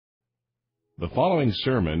The following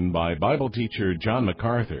sermon by Bible teacher John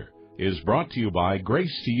MacArthur is brought to you by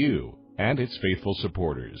Grace to You and its faithful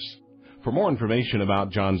supporters. For more information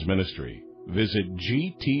about John's ministry, visit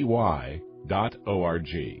gty.org.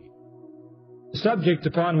 The subject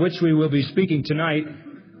upon which we will be speaking tonight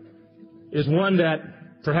is one that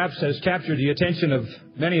perhaps has captured the attention of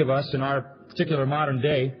many of us in our particular modern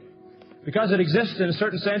day, because it exists in a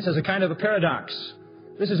certain sense as a kind of a paradox.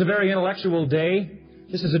 This is a very intellectual day.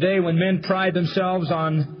 This is a day when men pride themselves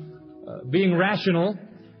on being rational.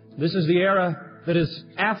 This is the era that is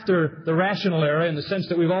after the rational era, in the sense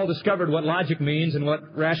that we've all discovered what logic means and what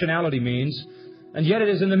rationality means. And yet it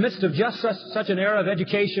is in the midst of just such an era of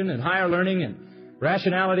education and higher learning and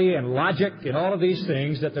rationality and logic and all of these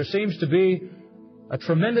things that there seems to be a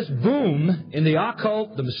tremendous boom in the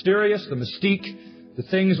occult, the mysterious, the mystique, the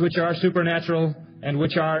things which are supernatural and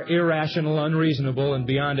which are irrational, unreasonable, and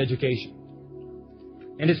beyond education.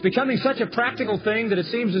 And it's becoming such a practical thing that it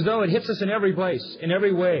seems as though it hits us in every place, in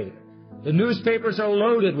every way. The newspapers are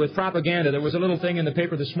loaded with propaganda. There was a little thing in the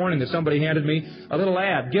paper this morning that somebody handed me, a little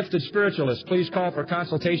ad, gifted spiritualist, please call for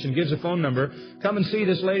consultation, gives a phone number. Come and see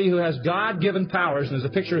this lady who has God-given powers, and there's a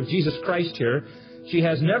picture of Jesus Christ here. She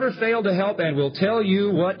has never failed to help and will tell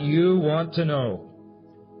you what you want to know.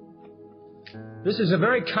 This is a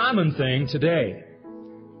very common thing today.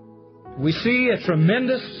 We see a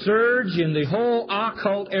tremendous surge in the whole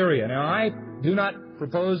occult area. Now, I do not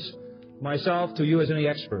propose myself to you as any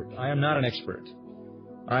expert. I am not an expert.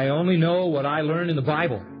 I only know what I learned in the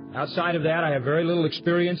Bible. Outside of that, I have very little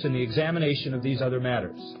experience in the examination of these other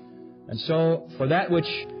matters. And so, for that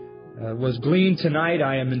which was gleaned tonight,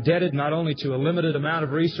 I am indebted not only to a limited amount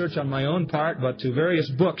of research on my own part, but to various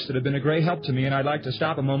books that have been a great help to me, and I'd like to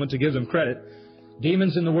stop a moment to give them credit.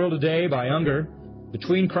 Demons in the World Today by Unger,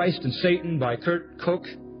 Between Christ and Satan by Kurt Koch,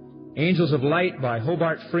 Angels of Light by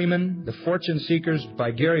Hobart Freeman, The Fortune Seekers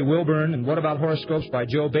by Gary Wilburn, and What About Horoscopes by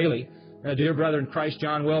Joe Bailey. And a dear brother in Christ,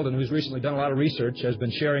 John Weldon, who's recently done a lot of research, has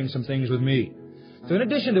been sharing some things with me. So in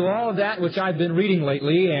addition to all of that which I've been reading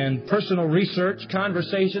lately, and personal research,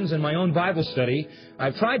 conversations, and my own Bible study,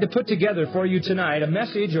 I've tried to put together for you tonight a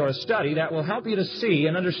message or a study that will help you to see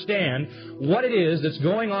and understand what it is that's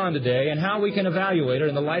going on today and how we can evaluate it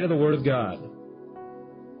in the light of the Word of God.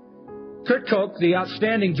 Kurt Koch, the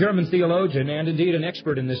outstanding German theologian and indeed an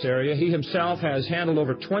expert in this area, he himself has handled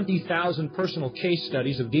over 20,000 personal case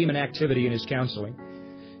studies of demon activity in his counseling,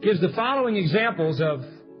 gives the following examples of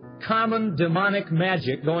common demonic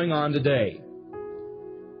magic going on today.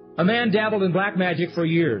 A man dabbled in black magic for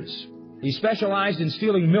years. He specialized in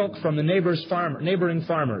stealing milk from the neighboring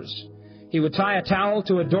farmers. He would tie a towel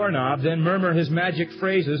to a doorknob, then murmur his magic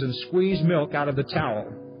phrases and squeeze milk out of the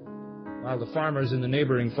towel, while the farmers in the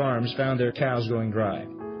neighboring farms found their cows going dry.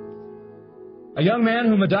 A young man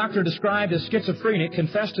whom a doctor described as schizophrenic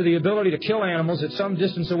confessed to the ability to kill animals at some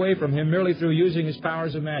distance away from him merely through using his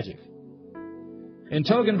powers of magic. In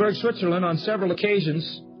Toggenburg, Switzerland, on several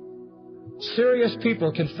occasions, serious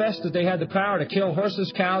people confessed that they had the power to kill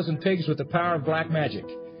horses, cows, and pigs with the power of black magic.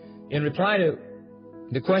 In reply to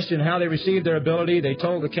the question how they received their ability, they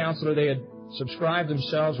told the counselor they had subscribed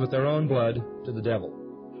themselves with their own blood to the devil.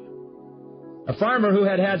 A farmer who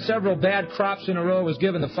had had several bad crops in a row was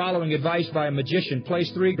given the following advice by a magician: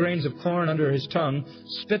 place 3 grains of corn under his tongue,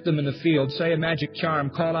 spit them in the field, say a magic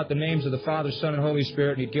charm, call out the names of the Father, Son, and Holy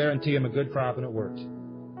Spirit, and he'd guarantee him a good crop, and it worked.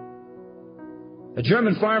 A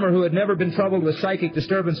German farmer who had never been troubled with psychic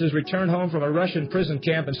disturbances returned home from a Russian prison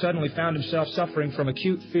camp and suddenly found himself suffering from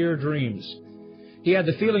acute fear dreams. He had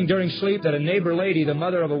the feeling during sleep that a neighbor lady, the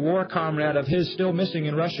mother of a war comrade of his still missing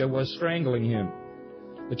in Russia, was strangling him.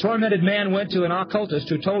 The tormented man went to an occultist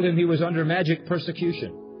who told him he was under magic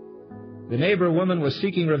persecution. The neighbor woman was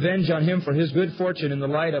seeking revenge on him for his good fortune in the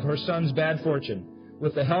light of her son's bad fortune.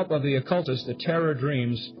 With the help of the occultist, the terror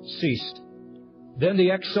dreams ceased. Then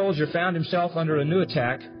the ex-soldier found himself under a new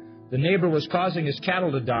attack. The neighbor was causing his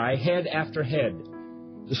cattle to die, head after head.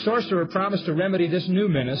 The sorcerer promised to remedy this new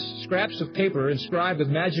menace. Scraps of paper inscribed with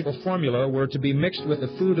magical formula were to be mixed with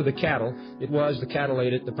the food of the cattle. It was, the cattle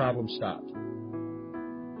ate it, the problem stopped.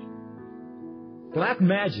 Black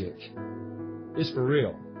magic is for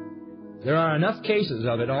real. There are enough cases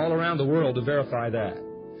of it all around the world to verify that.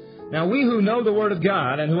 Now, we who know the Word of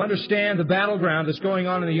God and who understand the battleground that's going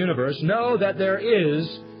on in the universe know that there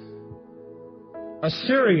is a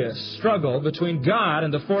serious struggle between God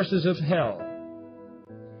and the forces of hell.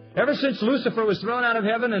 Ever since Lucifer was thrown out of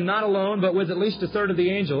heaven, and not alone, but with at least a third of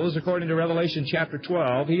the angels, according to Revelation chapter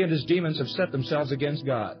 12, he and his demons have set themselves against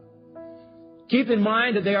God. Keep in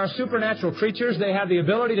mind that they are supernatural creatures. They have the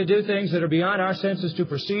ability to do things that are beyond our senses to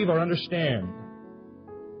perceive or understand.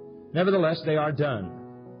 Nevertheless, they are done.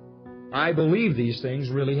 I believe these things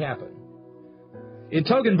really happen. In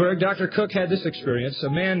Toggenburg, Dr. Cook had this experience. A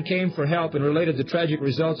man came for help and related the tragic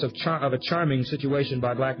results of a charming situation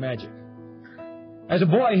by black magic. As a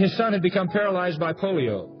boy, his son had become paralyzed by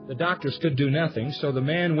polio. The doctors could do nothing, so the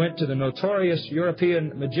man went to the notorious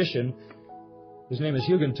European magician. His name is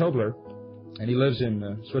Eugen Tobler, and he lives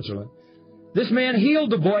in Switzerland. This man healed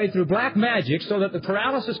the boy through black magic so that the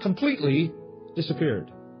paralysis completely disappeared.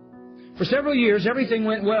 For several years, everything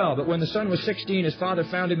went well, but when the son was 16, his father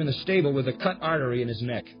found him in the stable with a cut artery in his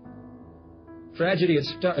neck. Tragedy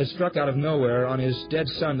had struck out of nowhere. On his dead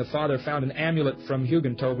son, the father found an amulet from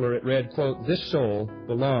Huygentobler. It read, quote, "This soul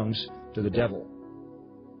belongs to the devil."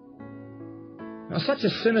 Now, such a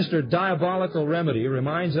sinister, diabolical remedy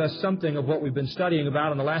reminds us something of what we've been studying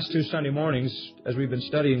about on the last 2 Sunday mornings as we've been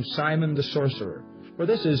studying Simon the sorcerer. For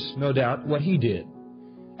this is, no doubt, what he did.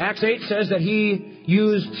 Acts 8 says that he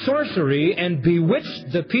used sorcery and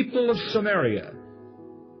bewitched the people of Samaria.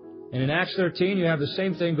 And in Acts 13, you have the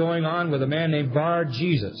same thing going on with a man named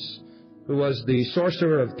Bar-Jesus, who was the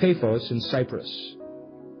sorcerer of Paphos in Cyprus.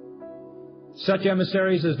 Such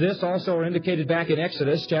emissaries as this also are indicated back in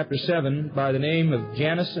Exodus chapter 7 by the name of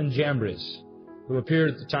Jannes and Jambres, who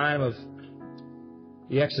appeared at the time of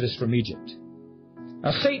the Exodus from Egypt.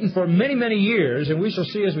 Now, Satan, for many, many years, and we shall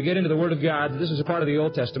see as we get into the Word of God that this is a part of the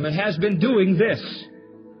Old Testament, has been doing this.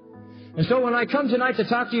 And so when I come tonight to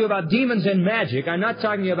talk to you about demons and magic, I'm not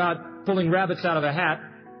talking about pulling rabbits out of a hat,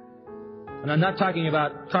 and I'm not talking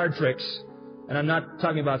about card tricks, and I'm not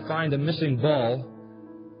talking about find the missing ball.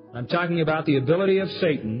 I'm talking about the ability of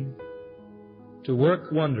Satan to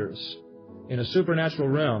work wonders in a supernatural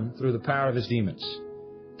realm through the power of his demons.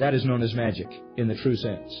 That is known as magic in the true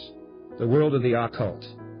sense. The world of the occult.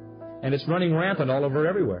 And it's running rampant all over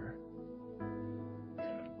everywhere.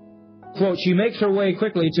 Quote, "She makes her way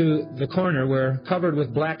quickly to the corner where, covered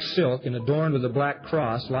with black silk and adorned with a black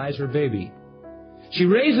cross, lies her baby. She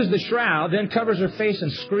raises the shroud, then covers her face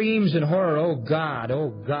and screams in horror, 'Oh God, oh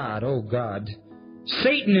God, oh God.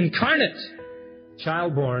 Satan incarnate!'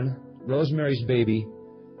 Child born, Rosemary's baby,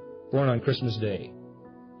 born on Christmas Day."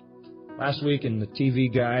 Last week in the TV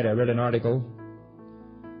Guide, I read an article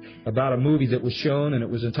about a movie that was shown, and it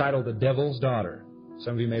was entitled The Devil's Daughter.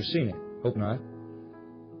 Some of you may have seen it. Hope not.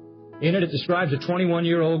 In it, it describes a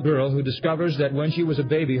 21-year-old girl who discovers that when she was a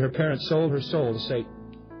baby, her parents sold her soul to Satan.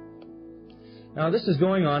 Now, this is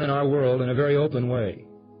going on in our world in a very open way.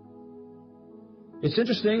 It's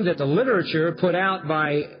interesting that the literature put out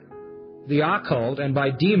by the occult and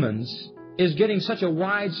by demons is getting such a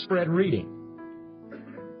widespread reading.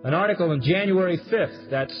 An article on January 5th,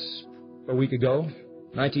 that's a week ago,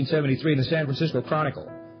 1973, in the San Francisco Chronicle,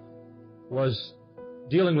 was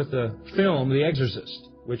dealing with the film The Exorcist,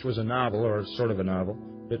 which was a novel, or sort of a novel,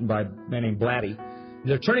 written by a man named Blatty.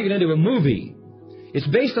 They're turning it into a movie. It's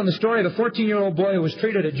based on the story of a 14-year-old boy who was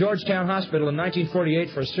treated at Georgetown Hospital in 1948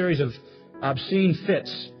 for a series of obscene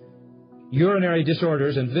fits, urinary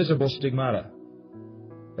disorders, and visible stigmata.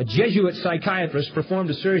 A Jesuit psychiatrist performed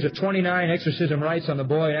a series of 29 exorcism rites on the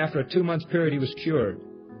boy, and after a 2-month period, he was cured.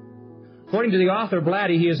 According to the author,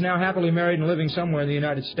 Blatty, he is now happily married and living somewhere in the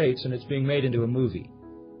United States, and it's being made into a movie.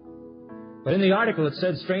 But in the article, it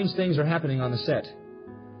said strange things are happening on the set.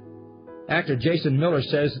 Actor Jason Miller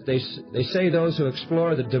says that they say those who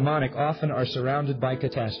explore the demonic often are surrounded by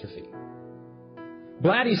catastrophe.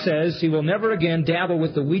 Blatty says he will never again dabble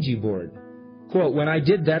with the Ouija board. Quote, "When I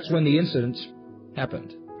did, that's when the incidents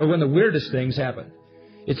happened, or when the weirdest things happened.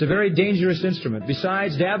 It's a very dangerous instrument.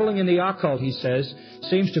 Besides, dabbling in the occult, he says,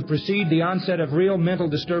 seems to precede the onset of real mental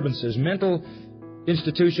disturbances. Mental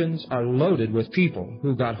institutions are loaded with people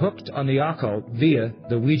who got hooked on the occult via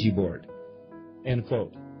the Ouija board." End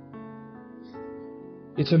quote.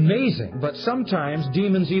 It's amazing, but sometimes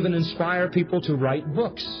demons even inspire people to write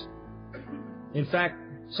books. In fact,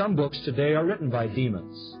 some books today are written by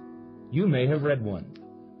demons. You may have read one.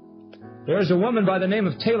 There's a woman by the name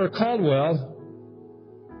of Taylor Caldwell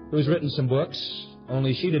who's written some books,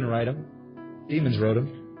 only she didn't write them. Demons wrote them.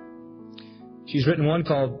 She's written one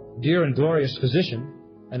called Dear and Glorious Physician,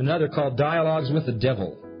 and another called Dialogues with the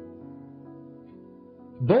Devil.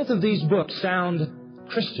 Both of these books sound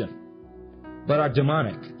Christian, but are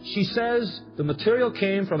demonic. She says the material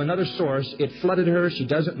came from another source. It flooded her. She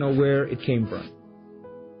doesn't know where it came from.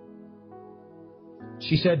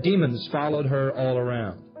 She said demons followed her all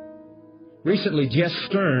around. Recently, Jess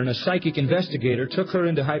Stern, a psychic investigator, took her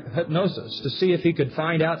into hypnosis to see if he could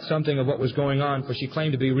find out something of what was going on, for she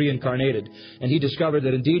claimed to be reincarnated. And he discovered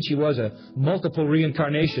that indeed she was a multiple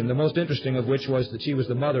reincarnation, the most interesting of which was that she was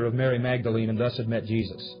the mother of Mary Magdalene and thus had met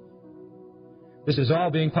Jesus. This is all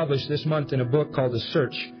being published this month in a book called The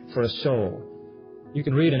Search for a Soul. You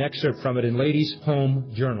can read an excerpt from it in Ladies'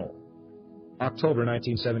 Home Journal, October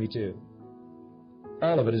 1972.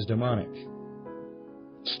 All of it is demonic.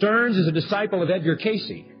 Stearns is a disciple of Edgar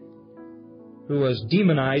Casey, who was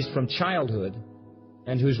demonized from childhood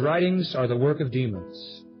and whose writings are the work of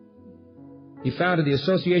demons. He founded the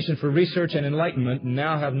Association for Research and Enlightenment and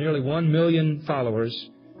now have nearly 1 million followers,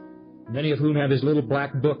 many of whom have his little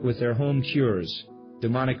black book with their home cures,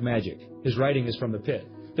 Demonic Magic. His writing is from the pit.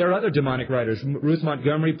 There are other demonic writers, Ruth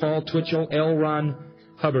Montgomery, Paul Twitchell, L. Ron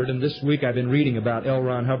Hubbard, and this week I've been reading about L.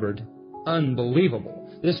 Ron Hubbard.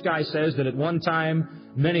 Unbelievable. This guy says that at one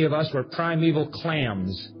time, many of us were primeval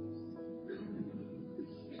clams.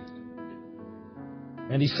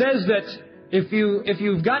 And he says that if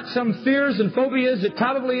you've got some fears and phobias, it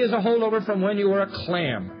probably is a holdover from when you were a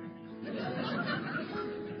clam.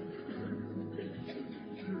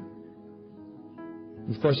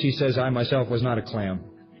 Of course, he says, I myself was not a clam.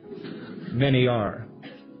 Many are.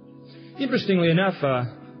 Interestingly enough,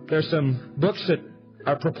 there's some books that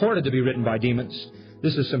are purported to be written by demons.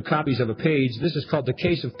 This is some copies of a page. This is called The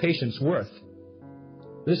Case of Patience Worth.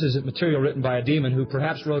 This is material written by a demon who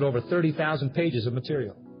perhaps wrote over 30,000 pages of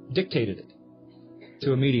material, dictated it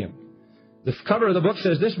to a medium. The cover of the book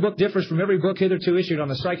says, this book differs from every book hitherto issued on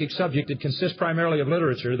the psychic subject. It consists primarily of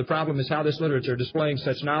literature. The problem is how this literature, displaying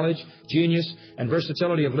such knowledge, genius, and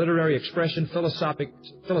versatility of literary expression,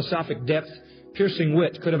 philosophic depth, piercing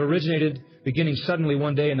wit, could have originated beginning suddenly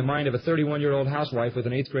one day in the mind of a 31-year-old housewife with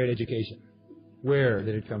an 8th grade education. Where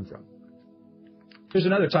did it come from? Here's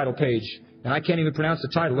another title page, and I can't even pronounce the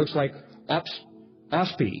title. It looks like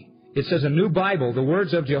OSPI. It says, A New Bible, the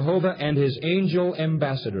Words of Jehovah and His Angel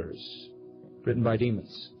Ambassadors, written by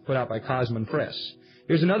demons, put out by Cosman Press.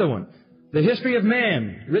 Here's another one, The History of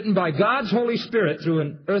Man, written by God's Holy Spirit through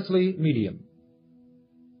an earthly medium,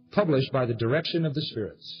 published by the direction of the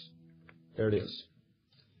spirits. There it is.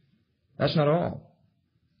 That's not all.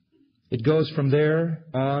 It goes from there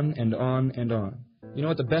on and on and on. You know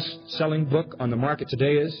what the best-selling book on the market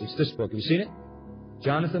today is? It's this book. Have you seen it?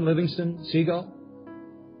 Jonathan Livingston Seagull.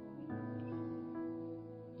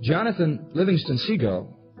 Jonathan Livingston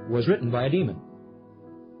Seagull was written by a demon.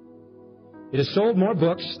 It has sold more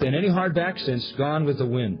books than any hardback since Gone with the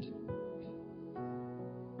Wind.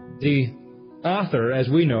 The author, as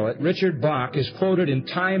we know it, Richard Bach, is quoted in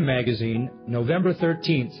Time magazine, November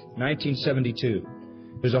 13th, 1972.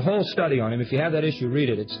 There's a whole study on him. If you have that issue, read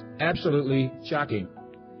it. It's absolutely shocking.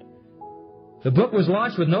 The book was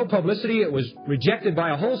launched with no publicity. It was rejected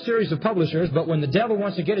by a whole series of publishers, but when the devil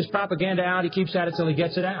wants to get his propaganda out, he keeps at it till he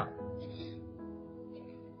gets it out.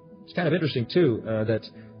 It's kind of interesting, too, that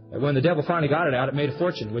when the devil finally got it out, it made a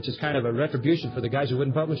fortune, which is kind of a retribution for the guys who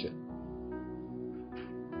wouldn't publish it.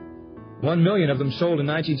 1 million of them sold in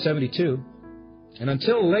 1972. And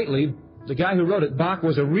until lately, the guy who wrote it, Bach,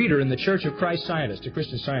 was a reader in the Church of Christ Scientist, a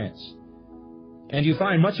Christian Science. And you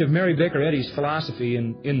find much of Mary Baker Eddy's philosophy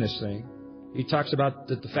in this thing. He talks about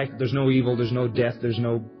the fact that there's no evil, there's no death, there's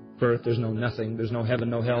no birth, there's no nothing, there's no heaven,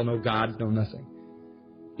 no hell, no God, no nothing.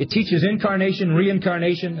 It teaches incarnation,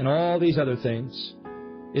 reincarnation, and all these other things.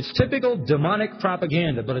 It's typical demonic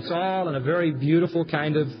propaganda, but it's all in a very beautiful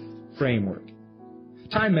kind of framework.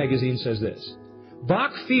 Time magazine says this,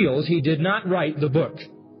 Bach feels he did not write the book,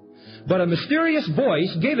 but a mysterious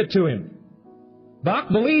voice gave it to him. Bach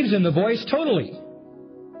believes in the voice totally.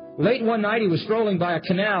 Late one night he was strolling by a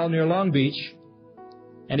canal near Long Beach,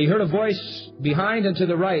 and he heard a voice behind and to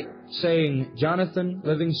the right saying, Jonathan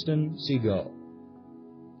Livingston Seagull.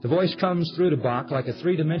 The voice comes through to Bach like a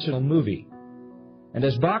three-dimensional movie. And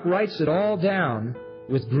as Bach writes it all down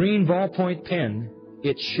with green ballpoint pen,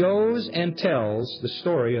 it shows and tells the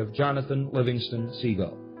story of Jonathan Livingston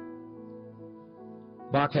Seagull.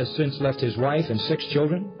 Bach has since left his wife and 6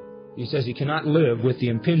 children. He says he cannot live with the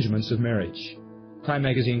impingements of marriage. Time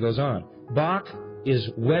magazine goes on. Bach is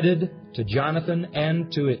wedded to Jonathan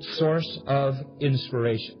and to its source of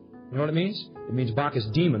inspiration. You know what it means? It means Bach is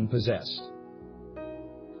demon-possessed.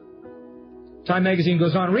 Time magazine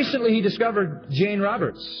goes on. Recently he discovered Jane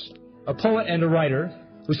Roberts, a poet and a writer,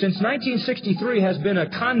 who since 1963 has been a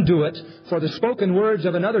conduit for the spoken words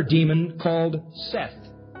of another demon called Seth.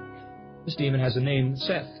 This demon has the name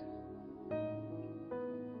Seth.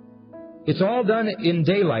 It's all done in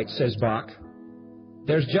daylight, says Bach.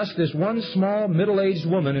 There's just this one small middle-aged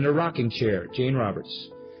woman in a rocking chair, Jane Roberts.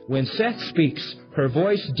 When Seth speaks, her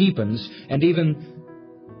voice deepens, and even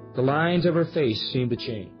the lines of her face seem to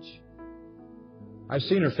change. I've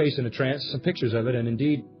seen her face in a trance, some pictures of it, and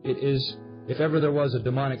indeed it is, if ever there was a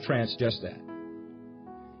demonic trance, just that.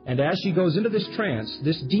 And as she goes into this trance,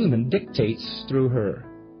 this demon dictates through her.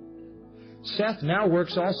 Seth now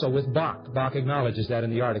works also with Bach. Bach acknowledges that in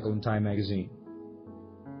the article in Time magazine.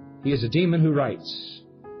 He is a demon who writes.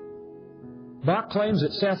 Bach claims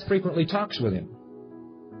that Seth frequently talks with him.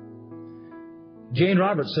 Jane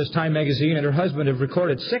Roberts, says Time magazine, and her husband have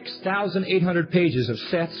recorded 6,800 pages of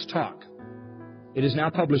Seth's talk. It is now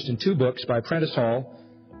published in 2 books by Prentice Hall,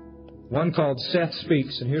 one called Seth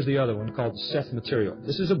Speaks, and here's the other one called Seth Material.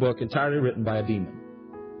 This is a book entirely written by a demon.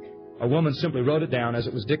 A woman simply wrote it down as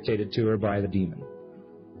it was dictated to her by the demon.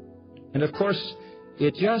 And of course,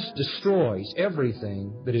 it just destroys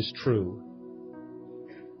everything that is true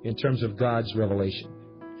in terms of God's revelation.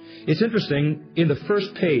 It's interesting, in the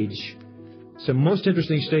first page, some most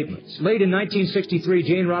interesting statements. Late in 1963,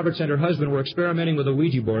 Jane Roberts and her husband were experimenting with a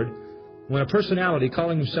Ouija board when a personality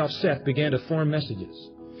calling himself Seth began to form messages.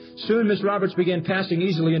 Soon Miss Roberts began passing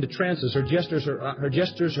easily into trances, her gestures,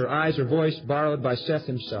 her eyes, her voice borrowed by Seth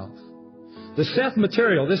himself. The Seth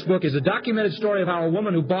Material, this book, is a documented story of how a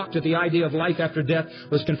woman who balked at the idea of life after death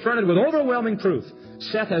was confronted with overwhelming proof.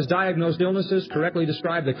 Seth has diagnosed illnesses, correctly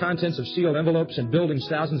described the contents of sealed envelopes in buildings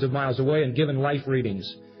thousands of miles away, and given life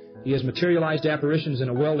readings. He has materialized apparitions in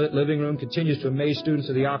a well-lit living room, continues to amaze students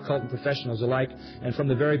of the occult and professionals alike, and from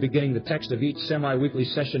the very beginning, the text of each semi-weekly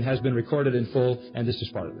session has been recorded in full, and this is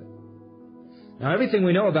part of it. Now, everything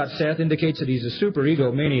we know about Seth indicates that he's a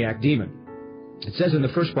super-ego maniac demon. It says in the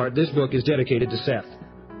first part, this book is dedicated to Seth.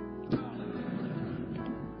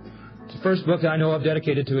 It's the first book that I know of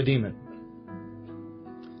dedicated to a demon.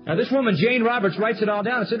 Now, this woman, Jane Roberts, writes it all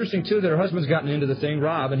down. It's interesting, too, that her husband's gotten into the thing,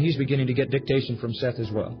 Rob, and he's beginning to get dictation from Seth as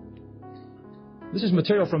well. This is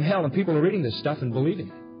material from hell, and people are reading this stuff and believing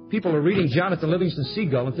it. People are reading Jonathan Livingston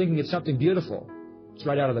Seagull and thinking it's something beautiful. It's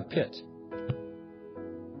right out of the pit.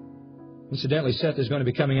 Incidentally, Seth is going to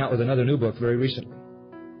be coming out with another new book very recently.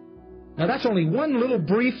 Now, that's only one little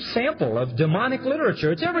brief sample of demonic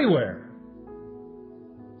literature. It's everywhere.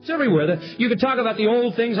 It's everywhere. You could talk about the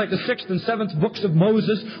old things like the 6th and 7th books of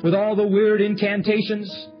Moses with all the weird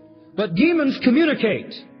incantations. But demons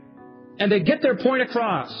communicate. And they get their point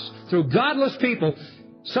across through godless people,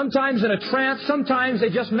 sometimes in a trance, sometimes they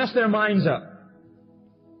just mess their minds up.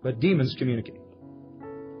 But demons communicate.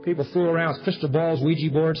 People fool around with crystal balls,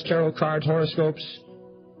 Ouija boards, tarot cards, horoscopes.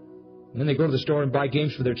 And then they go to the store and buy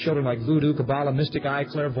games for their children like voodoo, Kabbalah, mystic eye,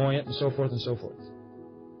 clairvoyant, and so forth and so forth.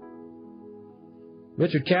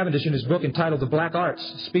 Richard Cavendish, in his book entitled The Black Arts,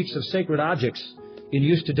 speaks of sacred objects in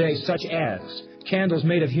use today, such as candles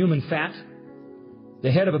made of human fat,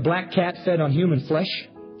 the head of a black cat fed on human flesh,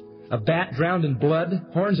 a bat drowned in blood,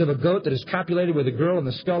 horns of a goat that is copulated with a girl, and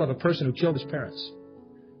the skull of a person who killed his parents.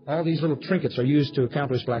 All these little trinkets are used to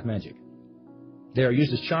accomplish black magic. They are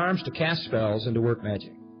used as charms to cast spells and to work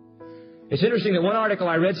magic. It's interesting that one article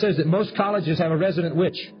I read says that most colleges have a resident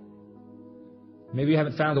witch. Maybe you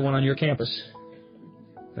haven't found the one on your campus.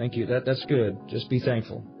 Thank you. That's good. Just be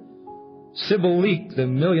thankful. Sybil Leek, the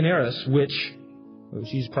millionairess witch,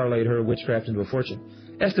 she's parlayed her witchcraft into a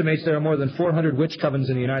fortune, estimates there are more than 400 witch covens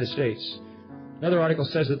in the United States. Another article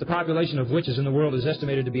says that the population of witches in the world is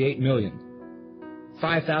estimated to be 8 million.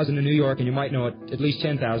 5,000 in New York, and you might know it, at least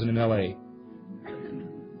 10,000 in L.A.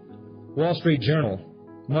 Wall Street Journal,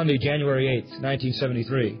 Monday, January 8th,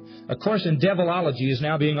 1973. A course in devilology is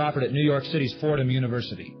now being offered at New York City's Fordham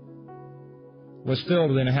University. Was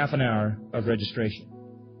filled within a half an hour of registration.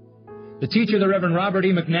 The teacher, the Reverend Robert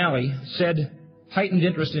E. McNally, said heightened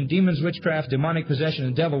interest in demons, witchcraft, demonic possession,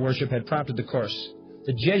 and devil worship had prompted the course.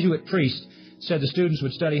 The Jesuit priest said the students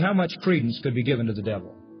would study how much credence could be given to the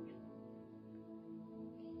devil.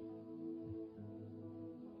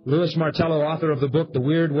 Louis Martello, author of the book The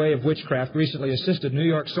Weird Way of Witchcraft, recently assisted New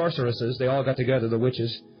York sorceresses, they all got together, the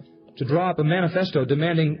witches, to draw up a manifesto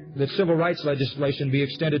demanding that civil rights legislation be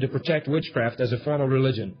extended to protect witchcraft as a formal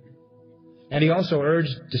religion. And he also urged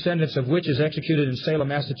descendants of witches executed in Salem,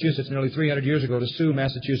 Massachusetts nearly 300 years ago to sue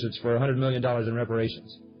Massachusetts for $100 million in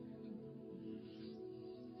reparations.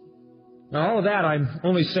 Now, all of that I'm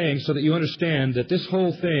only saying so that you understand that this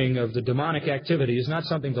whole thing of the demonic activity is not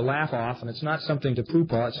something to laugh off, and it's not something to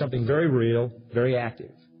poo-pah. It's something very real, very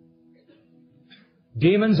active.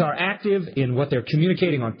 Demons are active in what they're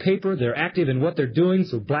communicating on paper. They're active in what they're doing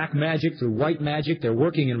through black magic, through white magic. They're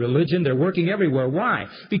working in religion. They're working everywhere. Why?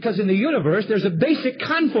 Because in the universe, there's a basic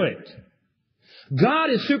conflict. God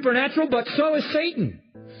is supernatural, but so is Satan.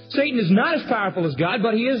 Satan is not as powerful as God,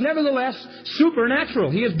 but he is nevertheless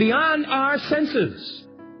supernatural. He is beyond our senses.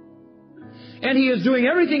 And he is doing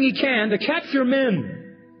everything he can to capture men.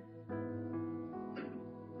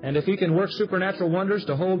 And if he can work supernatural wonders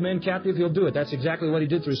to hold men captive, he'll do it. That's exactly what he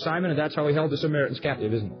did through Simon, and that's how he held the Samaritans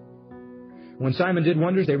captive, isn't it? When Simon did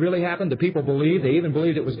wonders, they really happened. The people believed. They even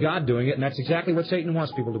believed it was God doing it, and that's exactly what Satan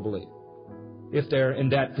wants people to believe, if they're in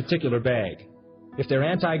that particular bag. If they're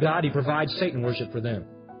anti-God, he provides Satan worship for them.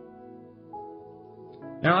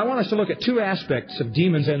 Now, I want us to look at two aspects of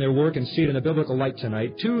demons and their work and see it in a biblical light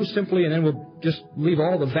tonight. Two simply, and then we'll just leave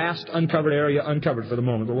all the vast uncovered area uncovered for the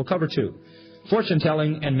moment, but we'll cover two.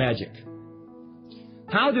 Fortune-telling and magic.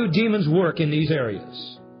 How do demons work in these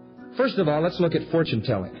areas? First of all, let's look at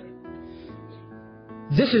fortune-telling.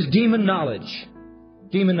 This is demon knowledge.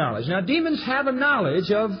 Demon knowledge. Now, demons have a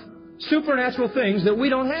knowledge of supernatural things that we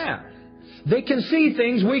don't have. They can see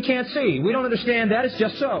things we can't see. We don't understand that. It's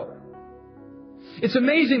just so. It's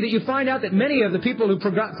amazing that you find out that many of the people who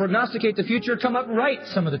prognosticate the future come up right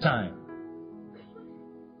some of the time.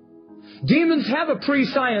 Demons have a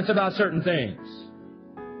pre-science about certain things.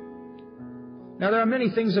 Now, there are many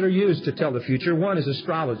things that are used to tell the future. One is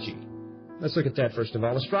astrology. Let's look at that first of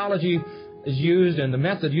all. Astrology is used, and the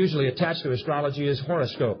method usually attached to astrology is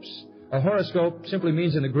horoscopes. A horoscope simply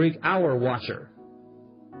means in the Greek, hour watcher.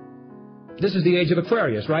 This is the age of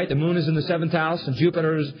Aquarius, right? The moon is in the 7th house, and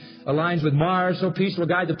Jupiter aligns with Mars, so peace will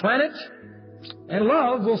guide the planet, and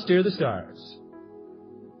love will steer the stars.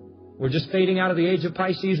 We're just fading out of the age of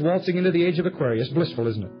Pisces, waltzing into the age of Aquarius. Blissful,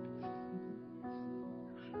 isn't it?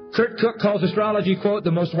 Kurt Cook calls astrology, quote, the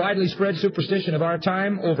most widely spread superstition of our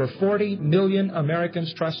time. Over 40 million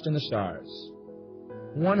Americans trust in the stars.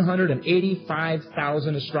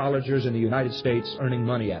 185,000 astrologers in the United States earning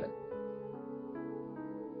money at it.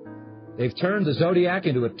 They've turned the zodiac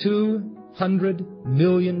into a $200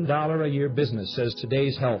 million a year business, says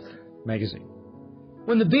Today's Health magazine.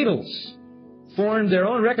 When the Beatles formed their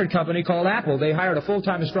own record company called Apple, they hired a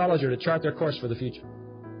full-time astrologer to chart their course for the future.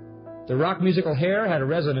 The rock musical Hair had a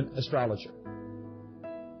resident astrologer.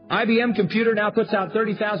 IBM Computer now puts out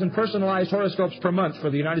 30,000 personalized horoscopes per month for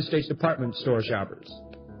the United States department store shoppers.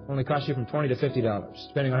 Only costs you from $20 to $50,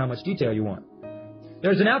 depending on how much detail you want.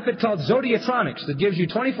 There's an outfit called Zodiatronics that gives you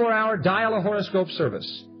 24-hour dial-a-horoscope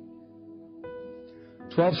service.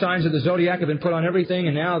 12 signs of the zodiac have been put on everything,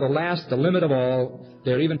 and now the limit of all,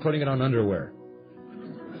 they're even putting it on underwear.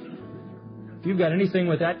 If you've got anything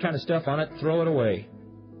with that kind of stuff on it, throw it away.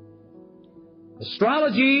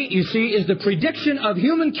 Astrology, you see, is the prediction of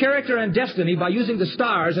human character and destiny by using the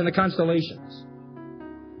stars and the constellations.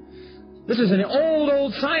 This is an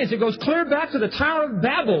old science. It goes clear back to the Tower of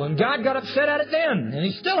Babel, and God got upset at it then, and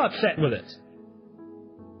He's still upset with it.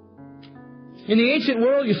 In the ancient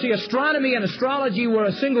world, you see, astronomy and astrology were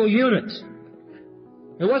a single unit.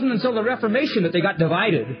 It wasn't until the Reformation that they got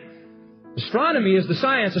divided. Astronomy is the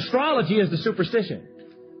science, astrology is the superstition.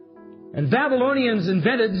 And Babylonians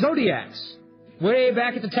invented zodiacs way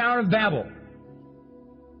back at the Tower of Babel.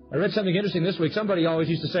 I read something interesting this week. Somebody always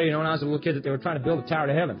used to say, when I was a little kid, that they were trying to build a tower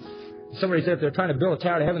to heaven. Somebody said if they were trying to build a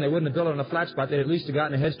tower to heaven, they wouldn't have built it on a flat spot. They'd at least have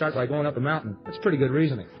gotten a head start by going up a mountain. That's pretty good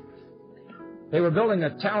reasoning. They were building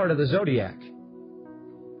a tower to the zodiac.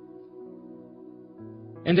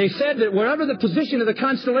 And they said that wherever the position of the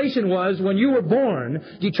constellation was when you were born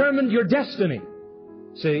determined your destiny.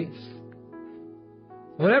 See?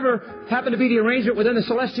 Whatever happened to be the arrangement within the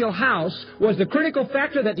celestial house was the critical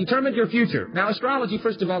factor that determined your future. Now, astrology,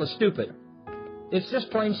 first of all, is stupid. It's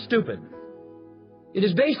just plain stupid. It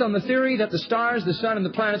is based on the theory that the stars, the sun, and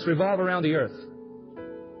the planets revolve around the earth.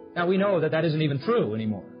 Now, we know that that isn't even true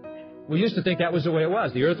anymore. We used to think that was the way it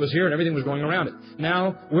was. The earth was here and everything was going around it.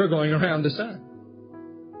 Now, we're going around the sun.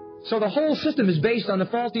 So the whole system is based on the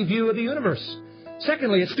faulty view of the universe.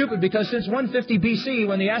 Secondly, it's stupid because since 150 BC,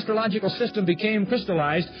 when the astrological system became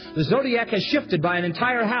crystallized, the zodiac has shifted by an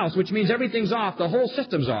entire house, which means everything's off, the whole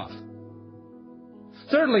system's off.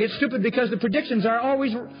 Thirdly, it's stupid because the predictions are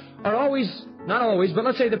always, not always, but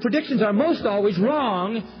let's say the predictions are most always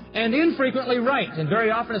wrong and infrequently right. And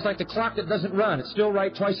very often it's like the clock that doesn't run. It's still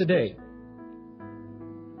right twice a day.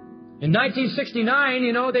 In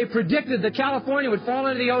 1969, they predicted that California would fall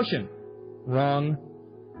into the ocean. Wrong.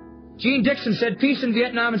 Gene Dixon said peace in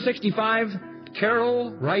Vietnam in 65.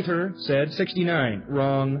 Carol Reiter said 69.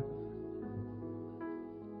 Wrong.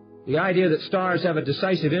 The idea that stars have a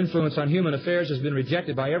decisive influence on human affairs has been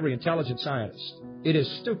rejected by every intelligent scientist. It is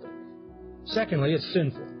stupid. Secondly, it's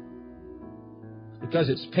sinful. Because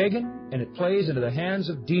it's pagan and it plays into the hands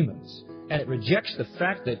of demons. And it rejects the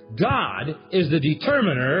fact that God is the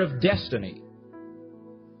determiner of destiny.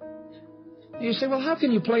 You say, well, how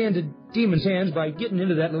can you play into demons' hands by getting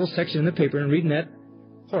into that little section in the paper and reading that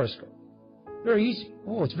horoscope? Very easy.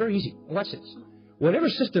 Oh, it's very easy. Watch this. Whatever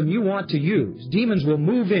system you want to use, demons will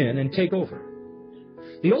move in and take over.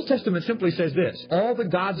 The Old Testament simply says this: all the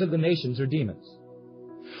gods of the nations are demons.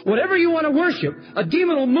 Whatever you want to worship, a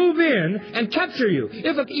demon will move in and capture you.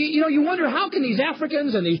 You wonder, how can these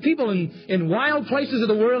Africans and these people in wild places of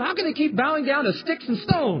the world, how can they keep bowing down to sticks and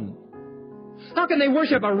stone? How can they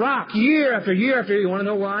worship a rock year after year after year? You want to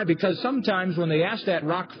know why? Because sometimes when they ask that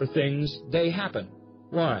rock for things, they happen.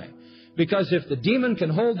 Why? Because if the demon can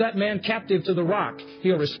hold that man captive to the rock,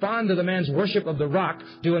 he'll respond to the man's worship of the rock,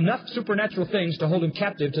 do enough supernatural things to hold him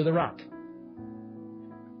captive to the rock.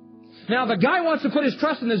 Now, if a guy wants to put his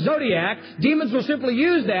trust in the zodiac, demons will simply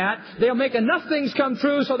use that. They'll make enough things come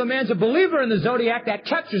true so the man's a believer in the zodiac. That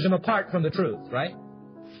captures him apart from the truth, right?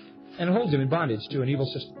 And it holds him in bondage to an evil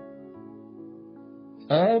system.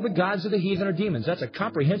 All the gods of the heathen are demons. That's a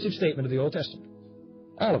comprehensive statement of the Old Testament.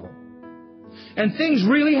 All of them. And things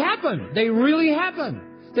really happen. They really happen.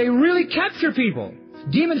 They really capture people.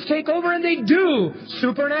 Demons take over and they do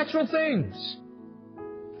supernatural things.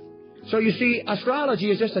 So you see, astrology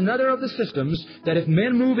is just another of the systems that if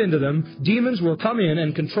men move into them, demons will come in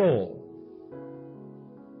and control.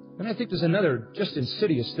 And I think there's another just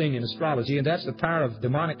insidious thing in astrology, and that's the power of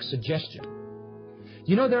demonic suggestion.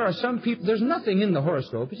 You know, there are some people, there's nothing in the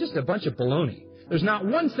horoscope. It's just a bunch of baloney. There's not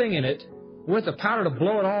one thing in it worth the power to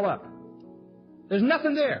blow it all up. There's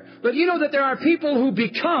nothing there. But you know that there are people who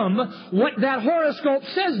become what that horoscope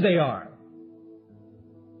says they are.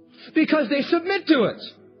 Because they submit to it.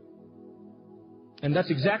 And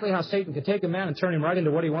that's exactly how Satan can take a man and turn him right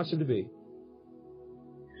into what he wants him to be.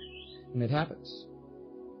 And it happens.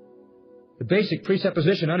 The basic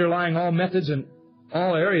presupposition underlying all methods and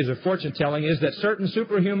all areas of fortune-telling is that certain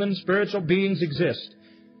superhuman spiritual beings exist.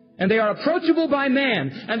 And they are approachable by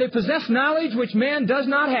man. And they possess knowledge which man does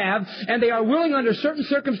not have. And they are willing under certain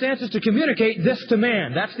circumstances to communicate this to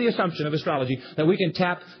man. That's the assumption of astrology, that we can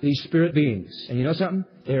tap these spirit beings. And you know something?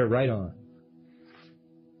 They're right on.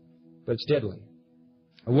 But it's deadly.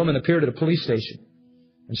 A woman appeared at a police station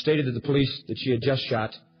and stated to the police that she had just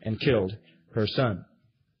shot and killed her son.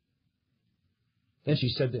 Then she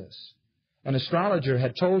said this: an astrologer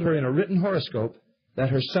had told her in a written horoscope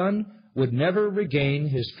that her son would never regain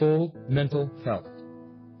his full mental health.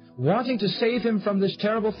 Wanting to save him from this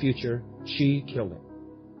terrible future, she killed him.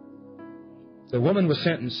 The woman was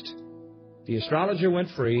sentenced. The astrologer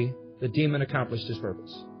went free. The demon accomplished his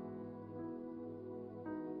purpose.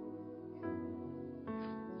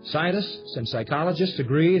 Scientists and psychologists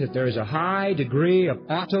agree that there is a high degree of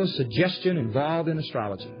auto-suggestion involved in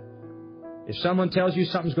astrology. If someone tells you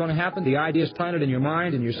something's going to happen, the idea is planted in your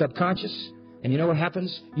mind and your subconscious, and you know what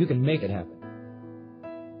happens? You can make it happen.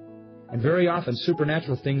 And very often,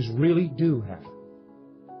 supernatural things really do happen.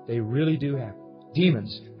 They really do happen.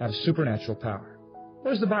 Demons have supernatural power.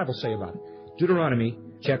 What does the Bible say about it? Deuteronomy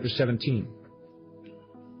chapter 17.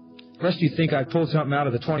 Lest you think I pulled something out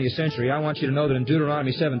of the 20th century, I want you to know that in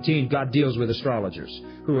Deuteronomy 17, God deals with astrologers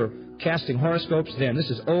who were casting horoscopes then. This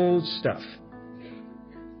is old stuff.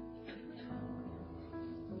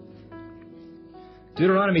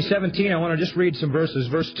 Deuteronomy 17, I want to just read some verses.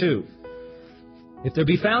 Verse 2. If there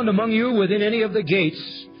be found among you within any of the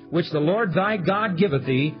gates which the Lord thy God giveth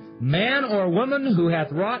thee, man or woman who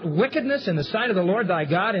hath wrought wickedness in the sight of the Lord thy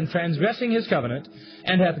God in transgressing his covenant,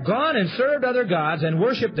 and hath gone and served other gods and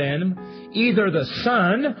worshipped them, either the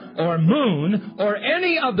sun or moon or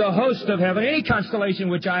any of the host of heaven, any constellation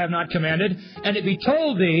which I have not commanded, and it be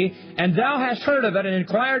told thee, and thou hast heard of it, and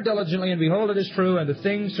inquired diligently, and behold, it is true, and the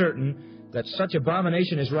thing certain, that such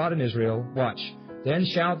abomination is wrought in Israel, watch. Then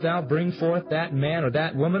shalt thou bring forth that man or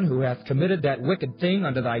that woman who hath committed that wicked thing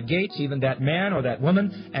unto thy gates, even that man or that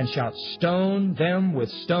woman, and shalt stone them with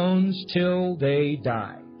stones till they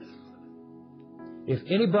die. If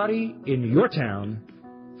anybody in your town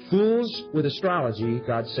fools with astrology,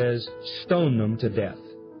 God says, stone them to death.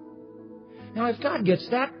 Now, if God gets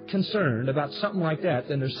that concerned about something like that,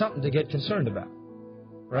 then there's something to get concerned about.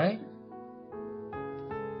 Right?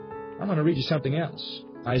 I'm going to read you something else.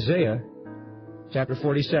 Isaiah chapter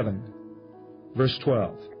 47, verse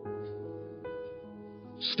 12.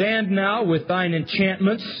 Stand now with thine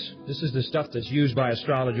enchantments. This is the stuff that's used by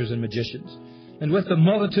astrologers and magicians. And with the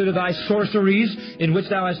multitude of thy sorceries, in which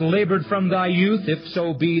thou hast labored from thy youth, if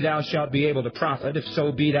so be thou shalt be able to profit, if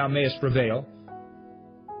so be thou mayest prevail.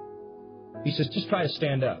 He says, just try to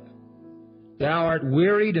stand up. Thou art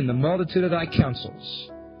wearied in the multitude of thy counsels.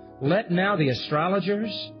 Let now the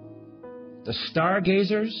astrologers, the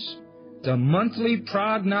stargazers, the monthly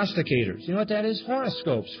prognosticators. You know what that is?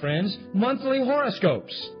 Horoscopes, friends. Monthly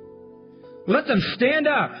horoscopes. Let them stand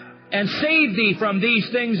up and save thee from these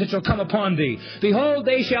things that shall come upon thee. Behold,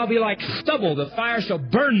 they shall be like stubble. The fire shall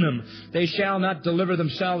burn them. They shall not deliver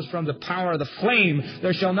themselves from the power of the flame.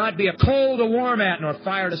 There shall not be a coal to warm at, nor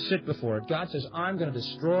fire to sit before it. God says, I'm going to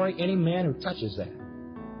destroy any man who touches that.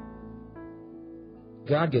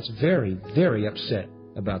 God gets very, very upset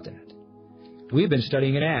about that. We've been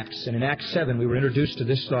studying in Acts, and in Acts 7 we were introduced to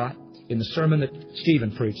this thought in the sermon that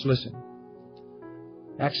Stephen preached. Listen.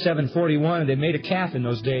 Acts 7:41, and they made a calf in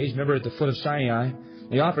those days, remember, at the foot of Sinai.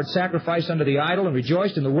 They offered sacrifice unto the idol and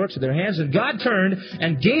rejoiced in the works of their hands, and God turned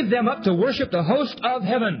and gave them up to worship the host of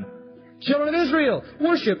heaven. Children of Israel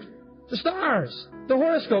worshiped the stars, the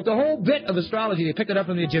horoscope, the whole bit of astrology. They picked it up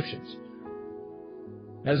from the Egyptians.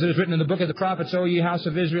 As it is written in the book of the prophets, O ye house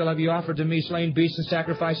of Israel, have ye offered to me slain beasts and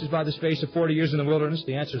sacrifices by the space of 40 years in the wilderness?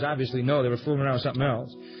 The answer is obviously no. They were fooling around with something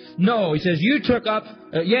else. No, he says, you took up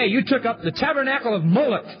the tabernacle of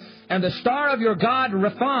Moloch and the star of your god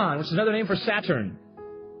Rephan, which is another name for Saturn.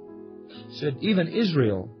 He said, even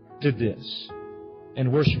Israel did this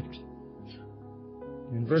and worshipped.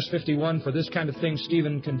 In verse 51, for this kind of thing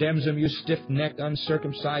Stephen condemns them, you stiff-necked,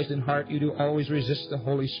 uncircumcised in heart, you do always resist the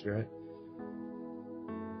Holy Spirit.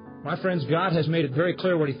 My friends, God has made it very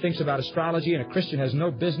clear what He thinks about astrology, and a Christian has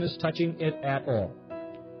no business touching it at all.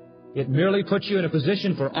 It merely puts you in a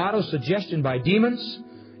position for auto-suggestion by demons.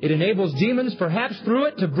 It enables demons, perhaps through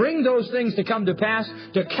it, to bring those things to come to pass,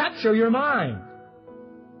 to capture your mind.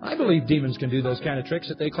 I believe demons can do those kind of tricks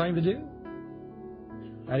that they claim to do.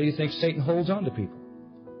 How do you think Satan holds on to people?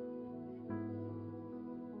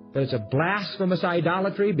 But it's a blasphemous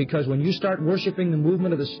idolatry, because when you start worshiping the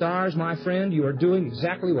movement of the stars, my friend, you are doing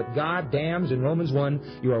exactly what God damns in Romans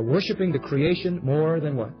 1. You are worshiping the creation more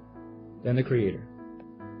than what? Than the Creator.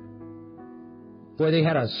 Boy, they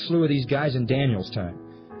had a slew of these guys in Daniel's time.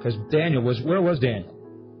 Because where was Daniel?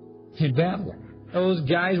 In Babylon. Those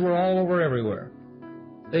guys were all over everywhere.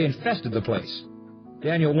 They infested the place.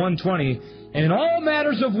 Daniel 1:20, and in all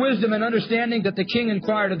matters of wisdom and understanding that the king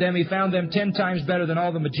inquired of them, he found them 10 times better than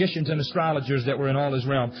all the magicians and astrologers that were in all his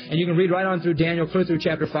realm. And you can read right on through Daniel, clear through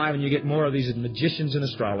chapter 5, and you get more of these magicians and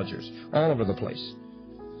astrologers all over the place.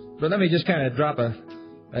 But let me just kind of drop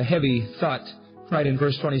a heavy thought right in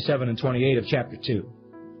verse 27 and 28 of chapter 2.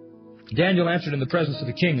 Daniel answered in the presence of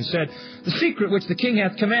the king and said, the secret which the king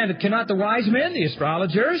hath commanded, cannot the wise men, the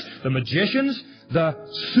astrologers, the magicians, the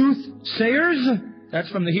soothsayers, that's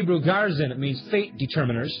from the Hebrew garzin, it means fate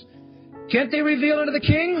determiners, can't they reveal unto the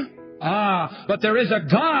king? Ah, but there is a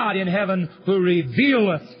God in heaven who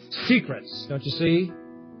revealeth secrets. Don't you see?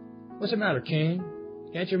 What's the matter, king?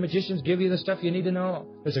 Can't your magicians give you the stuff you need to know?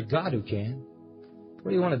 There's a God who can.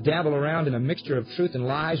 What do you want to dabble around in a mixture of truth and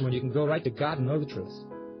lies when you can go right to God and know the truth?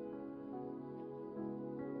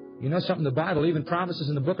 You know something, the Bible even promises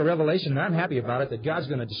in the book of Revelation, and I'm happy about it, that God's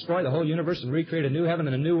going to destroy the whole universe and recreate a new heaven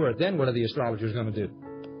and a new earth. Then what are the astrologers going to do?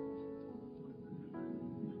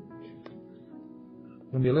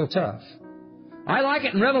 It's going to be a little tough. I like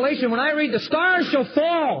it in Revelation when I read, the stars shall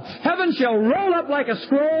fall, heaven shall roll up like a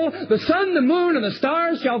scroll, the sun, the moon, and the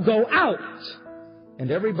stars shall go out,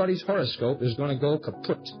 and everybody's horoscope is going to go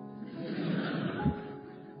kaput.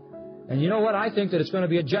 And you know what? I think that it's going to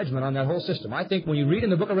be a judgment on that whole system. I think when you read in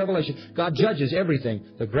the book of Revelation, God judges everything.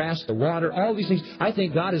 The grass, the water, all these things. I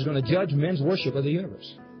think God is going to judge men's worship of the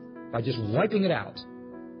universe by just wiping it out.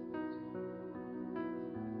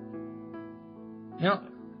 Now,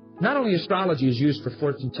 not only astrology is used for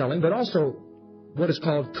fortune telling, but also what is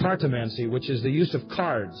called cartomancy, which is the use of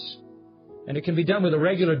cards. And it can be done with a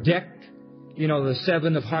regular deck. You know, the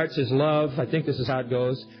 7 of hearts is love. I think this is how it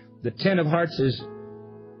goes. The 10 of hearts is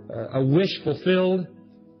a wish fulfilled.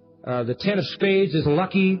 The 10 of spades is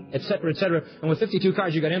lucky, etc., etc. And with 52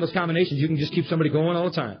 cards, you've got endless combinations. You can just keep somebody going all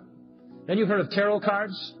the time. Then you've heard of tarot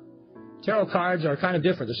cards. Tarot cards are kind of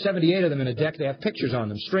different. There's 78 of them in a deck. They have pictures on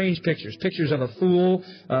them, strange pictures. Pictures of a fool,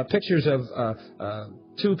 pictures of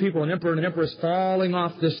 2 people, an emperor and an empress, falling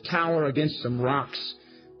off this tower against some rocks.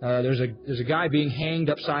 There's a guy being hanged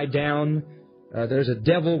upside down. There's a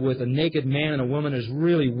devil with a naked man and a woman. There's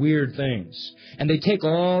really weird things. And they take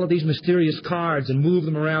all of these mysterious cards and move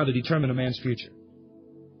them around to determine a man's future.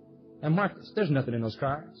 And mark this, there's nothing in those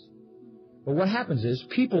cards. But what happens is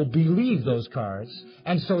people believe those cards,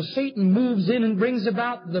 and so Satan moves in and brings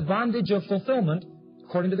about the bondage of fulfillment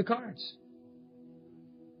according to the cards.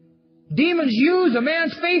 Demons use a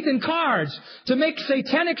man's faith in cards to make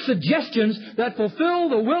satanic suggestions that fulfill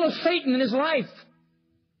the will of Satan in his life.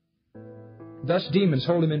 Thus, demons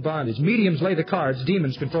hold him in bondage. Mediums lay the cards.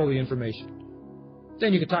 Demons control the information.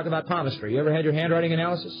 Then you could talk about palmistry. You ever had your handwriting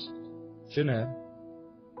analysis? Shouldn't have.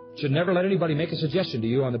 Should never let anybody make a suggestion to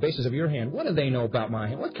you on the basis of your hand. What do they know about my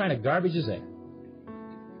hand? What kind of garbage is that?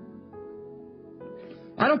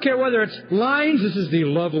 I don't care whether it's lines. This is the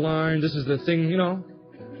love line. This is the thing, you know.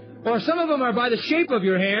 Or some of them are by the shape of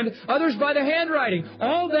your hand, others by the handwriting.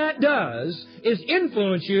 All that does is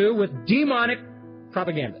influence you with demonic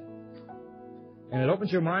propaganda. And it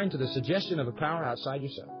opens your mind to the suggestion of a power outside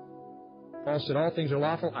yourself. Paul said, all things are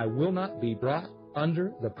lawful. I will not be brought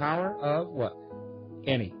under the power of what?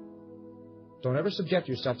 Any. Don't ever subject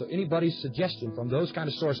yourself to anybody's suggestion from those kind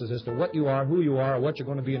of sources as to what you are, who you are, or what you're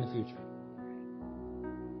going to be in the future.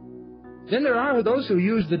 Then there are those who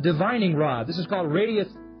use the divining rod. This is called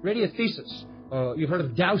radiothesis. You've heard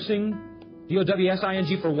of dowsing,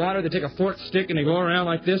 D-O-W-S-I-N-G for water. They take a forked stick and they go around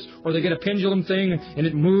like this, or they get a pendulum thing and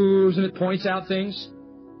it moves and it points out things.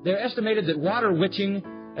 They're estimated that water witching,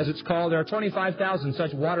 as it's called, there are 25,000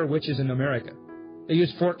 such water witches in America. They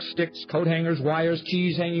use forked sticks, coat hangers, wires,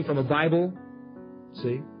 keys hanging from a Bible.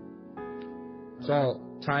 See? It's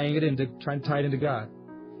all trying to tie it into God.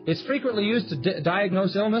 It's frequently used to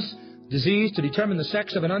diagnose illness, disease, to determine the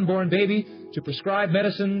sex of an unborn baby, to prescribe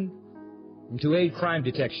medicine, and to aid crime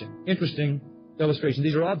detection. Interesting illustration.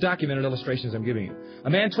 These are all documented illustrations I'm giving you. A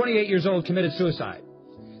man 28 years old committed suicide.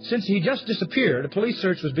 Since he just disappeared, a police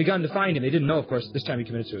search was begun to find him. They didn't know, of course, this time he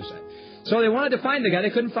committed suicide. So they wanted to find the guy. They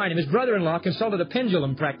couldn't find him. His brother-in-law consulted a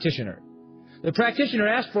pendulum practitioner. The practitioner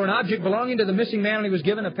asked for an object belonging to the missing man, and he was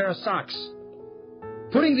given a pair of socks.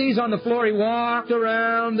 Putting these on the floor, he walked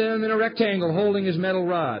around them in a rectangle, holding his metal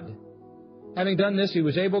rod. Having done this, he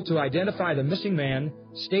was able to identify the missing man,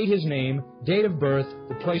 state his name, date of birth,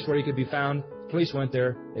 the place where he could be found. The police went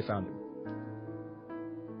there. They found him.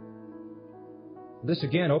 This,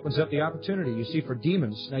 again, opens up the opportunity, you see, for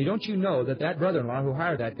demons. Now, don't you know that that brother-in-law who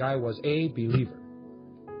hired that guy was a believer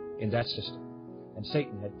in that system? And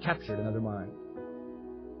Satan had captured another mind.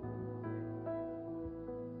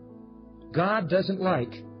 God doesn't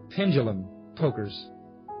like pendulum pokers.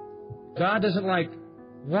 God doesn't like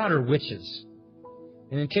water witches.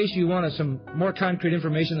 And in case you wanted some more concrete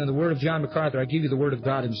information than the Word of John MacArthur, I give you the Word of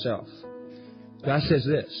God Himself. God says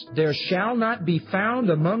this, there shall not be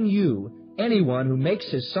found among you anyone who makes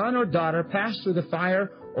his son or daughter pass through the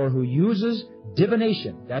fire, or who uses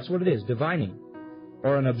divination. That's what it is, divining.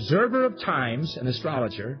 Or an observer of times, an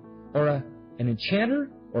astrologer, or an enchanter,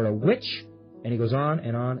 or a witch, and he goes on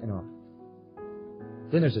and on and on.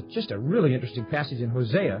 Then there's just a really interesting passage in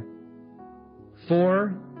Hosea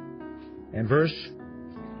 4 and verse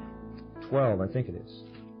 12, I think it is.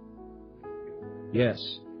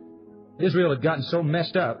 Yes. Israel had gotten so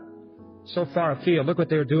messed up, so far afield. Look what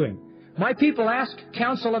they were doing. My people ask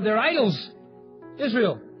counsel of their idols.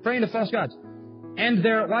 Israel, praying to false gods. And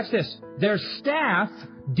watch this, their staff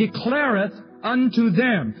declareth unto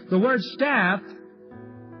them. The word staff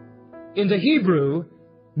in the Hebrew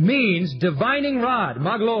means divining rod,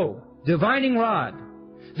 maglo, divining rod.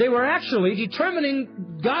 They were actually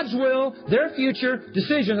determining God's will, their future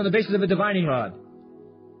decisions on the basis of a divining rod.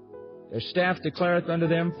 Their staff declareth unto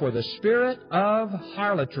them, for the spirit of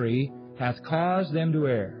harlotry hath caused them to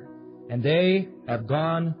err, and they have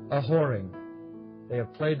gone a-whoring. They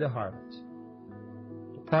have played the harlot,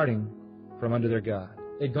 departing from under their God.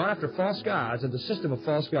 They'd gone after false gods, and the system of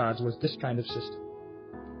false gods was this kind of system.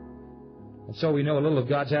 And so we know a little of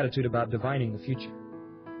God's attitude about divining the future.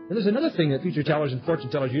 And there's another thing that future tellers and fortune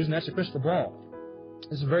tellers use, and that's a crystal ball.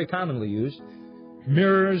 This is very commonly used.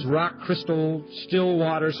 Mirrors, rock crystal, still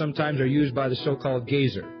water sometimes are used by the so-called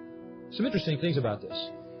gazer. Some interesting things about this.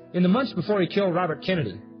 In the months before he killed Robert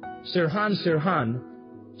Kennedy, Sirhan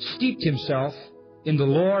steeped himself in the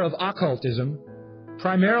lore of occultism,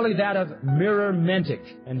 primarily that of mirrormentic,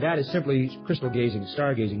 and that is simply crystal gazing,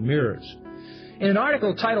 stargazing, mirrors. In an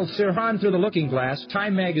article titled Sirhan Through the Looking Glass,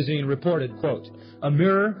 Time magazine reported, quote, a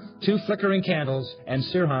mirror, 2 flickering candles, and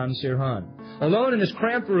Sirhan. Alone in his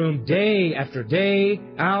cramped room, day after day,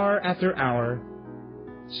 hour after hour,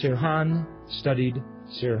 Sirhan studied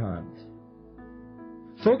Sirhan.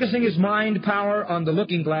 Focusing his mind power on the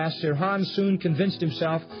looking glass, Sirhan soon convinced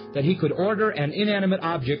himself that he could order an inanimate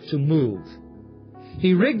object to move.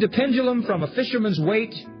 He rigged a pendulum from a fisherman's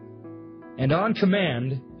weight, and on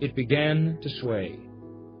command, it began to sway.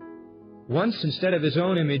 Once, instead of his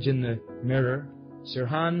own image in the mirror,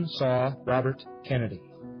 Sirhan saw Robert Kennedy,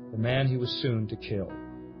 the man he was soon to kill.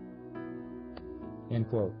 End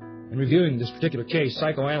quote. In reviewing this particular case,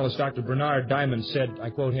 psychoanalyst Dr. Bernard Diamond said,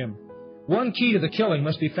 I quote him, one key to the killing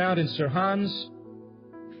must be found in Sirhan's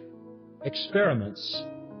experiments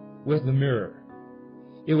with the mirror.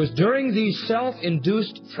 It was during these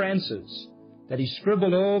self-induced trances that he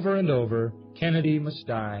scribbled over and over, Kennedy must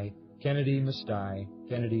die, Kennedy must die.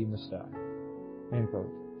 Kennedy must die. End quote.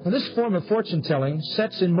 Now, this form of fortune-telling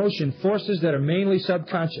sets in motion forces that are mainly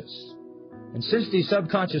subconscious. And since these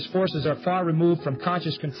subconscious forces are far removed from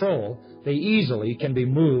conscious control, they easily can be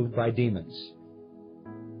moved by demons.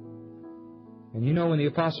 And you know, when the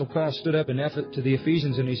Apostle Paul stood up to the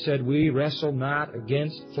Ephesians and he said, "We wrestle not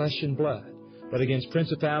against flesh and blood, but against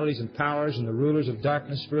principalities and powers and the rulers of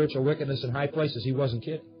darkness, spiritual wickedness in high places," he wasn't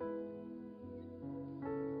kidding.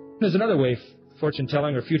 There's another way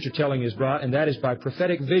fortune-telling or future-telling is brought, and that is by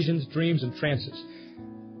prophetic visions, dreams, and trances.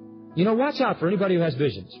 You know, watch out for anybody who has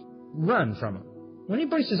visions. Run from them. When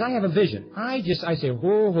anybody says, "I have a vision," I say,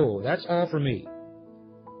 "Whoa, whoa, that's all for me."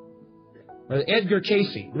 Edgar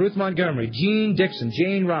Casey, Ruth Montgomery, Gene Dixon,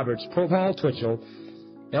 Jane Roberts, Paul Twitchell,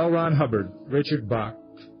 L. Ron Hubbard, Richard Bach,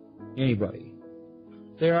 anybody.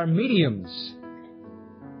 There are mediums.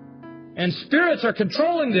 And spirits are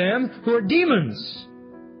controlling them who are demons.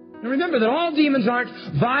 And remember that all demons aren't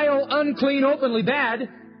vile, unclean, openly bad.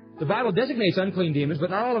 The Bible designates unclean demons,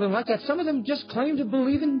 but not all of them like that. Some of them just claim to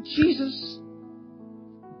believe in Jesus.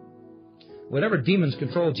 Whatever demons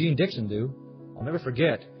control Gene Dixon do, I'll never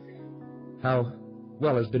forget how,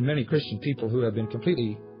 well, there's been many Christian people who have been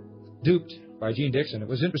completely duped by Gene Dixon. It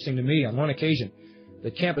was interesting to me on one occasion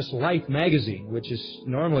that Campus Life magazine, which is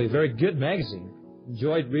normally a very good magazine,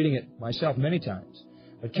 enjoyed reading it myself many times.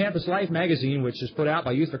 But Campus Life magazine, which is put out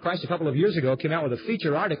by Youth for Christ a couple of years ago, came out with a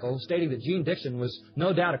feature article stating that Gene Dixon was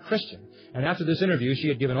no doubt a Christian. And after this interview, she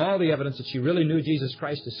had given all the evidence that she really knew Jesus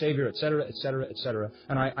Christ as Savior, etc., etc., etc.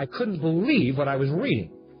 And I couldn't believe what I was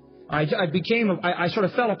reading. I sort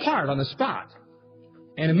of fell apart on the spot.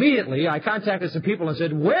 And immediately I contacted some people and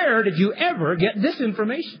said, "Where did you ever get this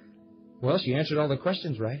information?" Well, she answered all the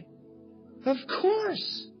questions right. Of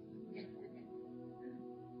course.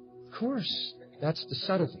 Of course. That's the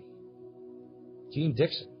subtlety. Gene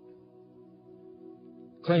Dixon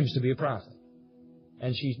claims to be a prophet.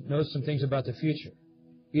 And she knows some things about the future.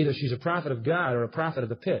 Either she's a prophet of God or a prophet of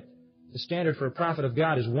the pit. The standard for a prophet of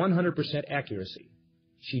God is 100% accuracy.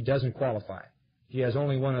 She doesn't qualify. She has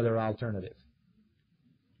only one other alternative.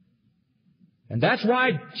 And that's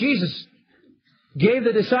why Jesus gave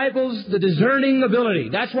the disciples the discerning ability.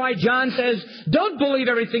 That's why John says, "Don't believe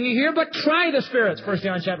everything you hear, but try the spirits." 1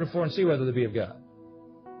 John chapter 4, and see whether they be of God.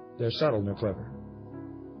 They're subtle and they're clever.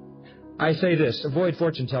 I say this, avoid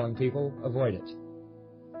fortune-telling, people. Avoid it.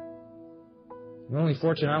 The only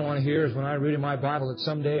fortune I want to hear is when I read in my Bible that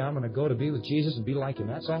someday I'm going to go to be with Jesus and be like Him.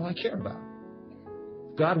 That's all I care about.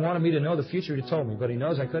 If God wanted me to know the future, He told me, but He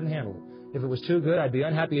knows I couldn't handle it. If it was too good, I'd be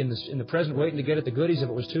unhappy in the present waiting to get at the goodies. If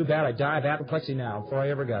it was too bad, I'd die of apoplexy now before I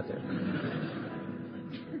ever got there.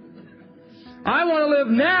 I want to live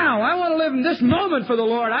now. I want to live in this moment for the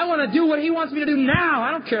Lord. I want to do what He wants me to do now.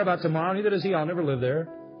 I don't care about tomorrow. Neither does He. I'll never live there.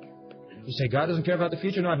 You say, God doesn't care about the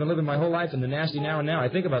future? No, I've been living my whole life in the nasty now and now. I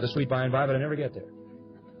think about the sweet by and by, but I never get there.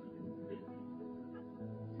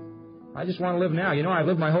 I just want to live now. You know, I've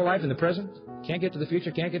lived my whole life in the present. Can't get to the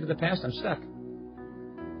future. Can't get to the past. I'm stuck.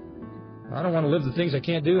 I don't want to live the things I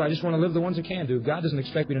can't do. I just want to live the ones I can do. God doesn't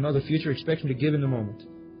expect me to know the future. He expects me to give in the moment.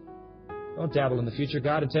 Don't dabble in the future.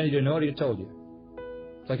 God intended you to know it. He told you.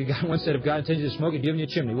 It's like a guy once said, if God intended you to smoke, He'd given you a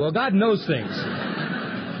chimney. Well, God knows things.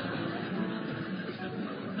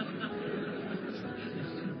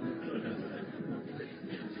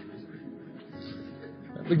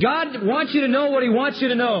 But God wants you to know what He wants you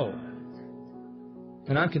to know.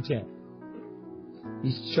 And I'm content.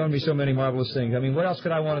 He's shown me so many marvelous things. I mean, what else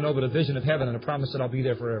could I want to know but a vision of heaven and a promise that I'll be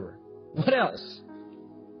there forever? What else?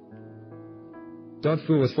 Don't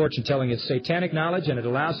fool with fortune-telling. It's satanic knowledge, and it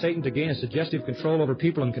allows Satan to gain a suggestive control over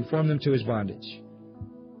people and conform them to his bondage.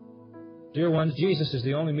 Dear ones, Jesus is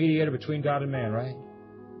the only mediator between God and man, right?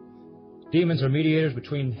 Demons are mediators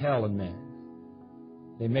between hell and man.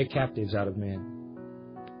 They make captives out of men.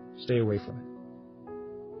 Stay away from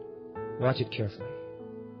it. Watch it carefully.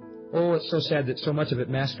 Oh, it's so sad that so much of it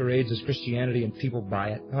masquerades as Christianity and people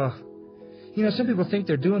buy it. Oh, you know, some people think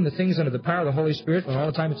they're doing the things under the power of the Holy Spirit when all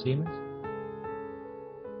the time it's demons.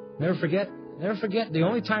 Never forget, the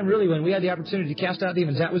only time really when we had the opportunity to cast out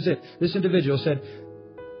demons, that was it. This individual said,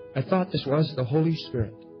 I thought this was the Holy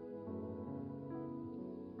Spirit.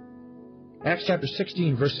 Acts chapter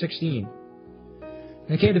 16, verse 16.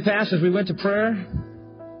 And it came to pass as we went to prayer,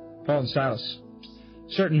 Paul and Silas,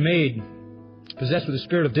 a certain maid possessed with the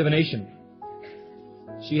spirit of divination.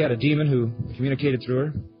 She had a demon who communicated through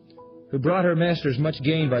her, who brought her masters much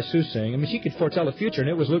gain by soothsaying. I mean, she could foretell the future, and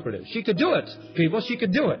it was lucrative. She could do it, people. She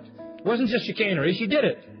could do it. It wasn't just chicanery. She did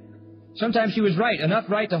it. Sometimes she was right, enough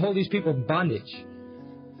right to hold these people in bondage.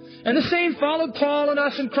 And the same followed Paul and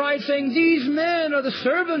us and cried, saying, These men are the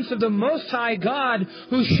servants of the Most High God,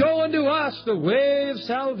 who show unto us the way of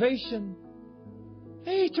salvation.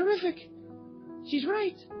 Hey, terrific. She's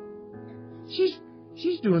right.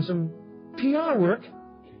 She's doing some PR work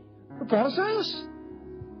for Paul and Silas.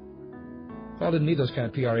 Paul didn't need those kind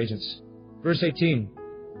of PR agents. Verse 18.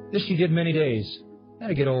 This she did many days.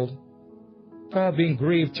 That'd get old. Paul, being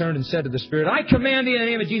grieved, turned and said to the Spirit, I command thee in the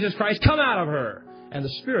name of Jesus Christ, come out of her. And the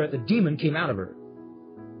spirit, the demon, came out of her.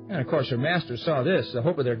 And of course her master saw this. The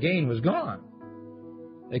hope of their gain was gone.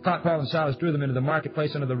 They caught Paul and Silas, drew them into the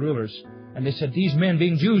marketplace under the rulers. And they said, These men,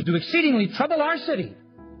 being Jews, do exceedingly trouble our city.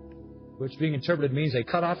 Which, being interpreted, means they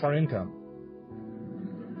cut off our income.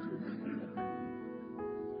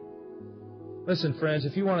 Listen, friends,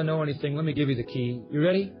 if you want to know anything, let me give you the key. You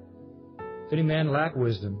ready? If any man lack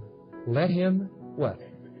wisdom, let him, what?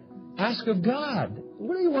 Ask of God.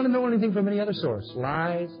 What do you want to know anything from any other source?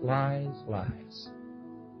 Lies, lies, lies.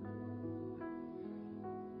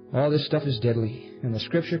 All this stuff is deadly, and the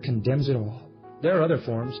Scripture condemns it all. There are other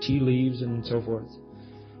forms, tea leaves and so forth.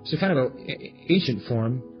 It's a kind of an ancient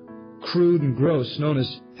form, crude and gross, known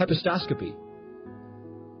as hepatoscopy.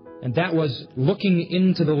 And that was looking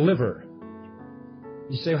into the liver.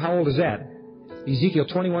 You say, how old is that? Ezekiel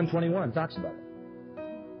 21:21 talks about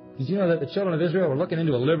it. Did you know that the children of Israel were looking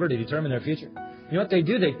into a liver to determine their future? You know what they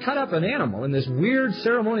do? They cut up an animal in this weird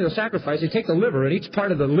ceremonial sacrifice. They take the liver, and each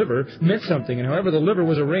part of the liver meant something, and however the liver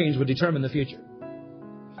was arranged would determine the future.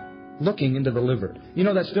 Looking into the liver. You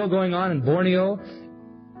know that's still going on in Borneo,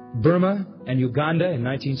 Burma, and Uganda in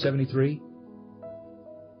 1973?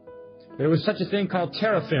 There was such a thing called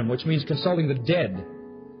teraphim, which means consulting the dead.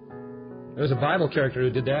 There was a Bible character who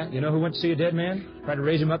did that. You know who went to see a dead man? Tried to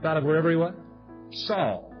raise him up out of wherever he was?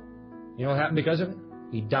 Saul. You know what happened because of it?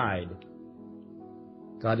 He died.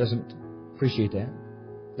 God doesn't appreciate that.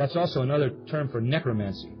 That's also another term for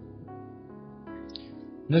necromancy.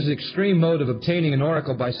 And this is an extreme mode of obtaining an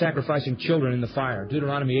oracle by sacrificing children in the fire.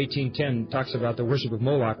 Deuteronomy 18:10 talks about the worship of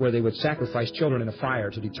Moloch, where they would sacrifice children in a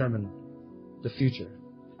fire to determine the future.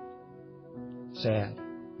 Sad.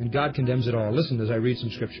 And God condemns it all. Listen as I read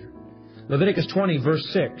some Scripture. Leviticus 20, verse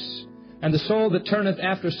 6. And the soul that turneth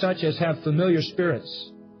after such as have familiar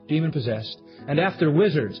spirits, demon-possessed, and after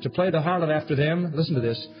wizards, to play the harlot after them, listen to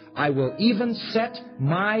this, I will even set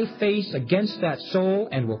my face against that soul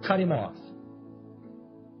and will cut him off.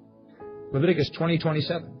 Leviticus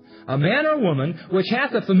 20:27. A man or woman which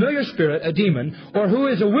hath a familiar spirit, a demon, or who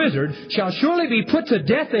is a wizard, shall surely be put to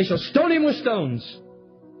death. They shall stone him with stones.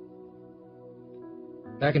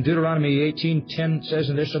 Back in Deuteronomy 18:10 says,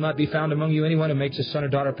 And there shall not be found among you anyone who makes his son or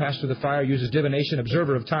daughter pass through the fire, uses divination,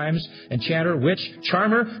 observer of times, enchanter, witch,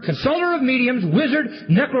 charmer, consulter of mediums, wizard,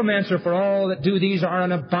 necromancer, for all that do these are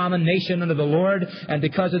an abomination unto the Lord. And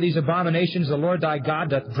because of these abominations, the Lord thy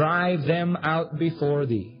God doth drive them out before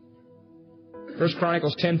thee. 1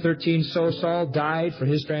 Chronicles 10:13, So Saul died for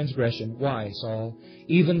his transgression. Why, Saul?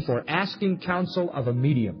 Even for asking counsel of a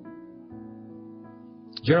medium.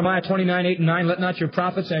 Jeremiah 29:8-9, Let not your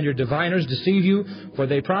prophets and your diviners deceive you, for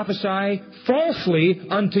they prophesy falsely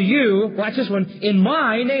unto you. Watch this one. In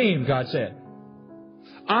my name, God said.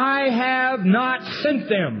 I have not sent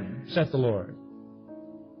them, saith the Lord.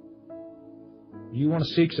 You want to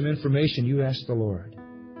seek some information, you ask the Lord.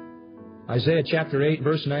 Isaiah chapter 8,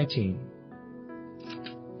 verse 19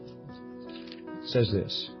 says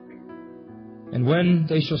this. And when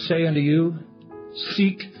they shall say unto you,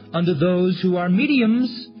 Seek unto those who are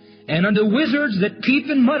mediums, and unto wizards that peep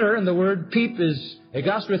and mutter, and the word peep is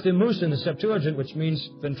egostrathemus in the Septuagint, which means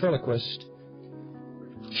ventriloquist.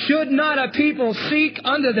 Should not a people seek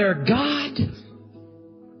unto their God?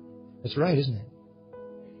 That's right, isn't it?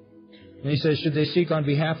 And he says, should they seek on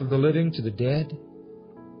behalf of the living to the dead?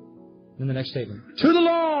 Then the next statement, to the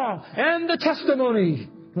law and the testimony.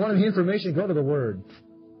 You want any information? Go to the Word.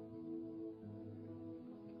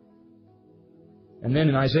 And then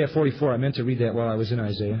in Isaiah 44, I meant to read that while I was in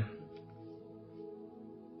Isaiah.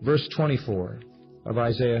 Verse 24 of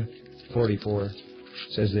Isaiah 44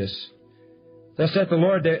 says this. Thus saith the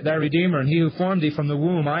Lord thy Redeemer, and He who formed thee from the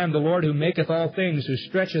womb. I am the Lord who maketh all things, who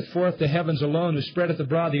stretcheth forth the heavens alone, who spreadeth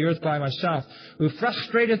abroad the earth by myself, who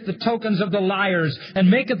frustrateth the tokens of the liars,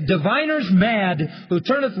 and maketh diviners mad, who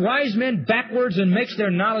turneth wise men backwards, and makes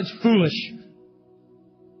their knowledge foolish,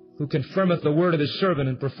 who confirmeth the word of His servant,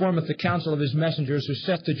 and performeth the counsel of His messengers, who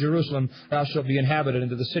saith to Jerusalem, Thou shalt be inhabited,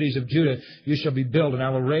 and to the cities of Judah you shall be built, and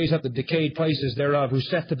I will raise up the decayed places thereof, who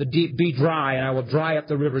saith to the deep, Be dry, and I will dry up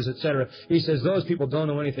the rivers, etc. He says, those people don't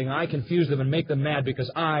know anything. I confuse them and make them mad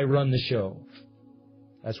because I run the show.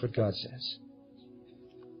 That's what God says.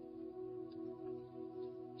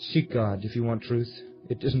 Seek God if you want truth.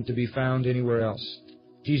 It isn't to be found anywhere else.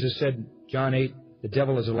 Jesus said, John 8, the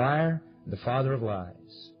devil is a liar and the father of lies.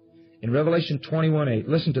 In Revelation 21:8,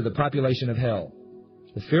 listen to the population of hell.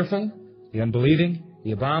 The fearful, the unbelieving,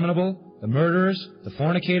 the abominable, the murderers, the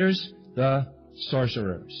fornicators, the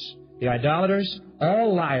sorcerers, the idolaters,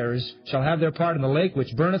 all liars shall have their part in the lake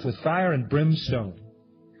which burneth with fire and brimstone.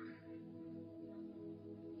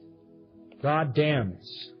 God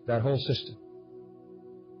damns that whole system.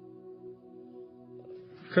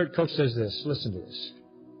 Kurt Koch says this. Listen to this.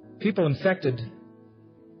 People infected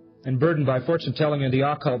and burdened by fortune-telling and the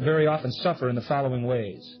occult very often suffer in the following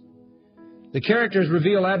ways. The characters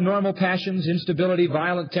reveal abnormal passions, instability,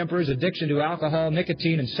 violent tempers, addiction to alcohol,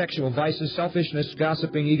 nicotine, and sexual vices, selfishness,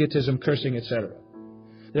 gossiping, egotism, cursing, etc.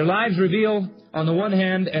 Their lives reveal, on the one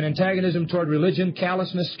hand, an antagonism toward religion,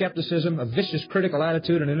 callousness, skepticism, a vicious critical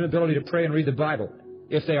attitude, and an inability to pray and read the Bible,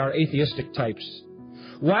 if they are atheistic types.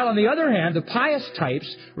 While, on the other hand, the pious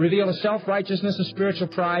types reveal a self-righteousness, a spiritual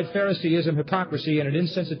pride, Phariseeism, hypocrisy, and an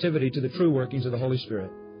insensitivity to the true workings of the Holy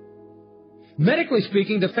Spirit. Medically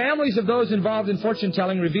speaking, the families of those involved in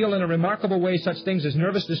fortune-telling reveal in a remarkable way such things as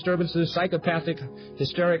nervous disturbances, psychopathic,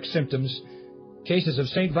 hysteric symptoms, cases of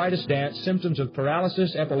St. Vitus dance, symptoms of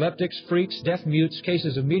paralysis, epileptics, freaks, deaf mutes,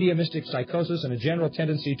 cases of mediumistic psychosis, and a general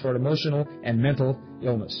tendency toward emotional and mental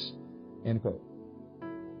illness. End quote.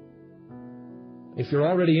 If you're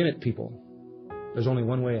already in it, people, there's only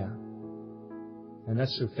one way out. And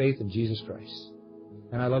that's through faith in Jesus Christ.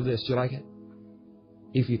 And I love this. Do you like it?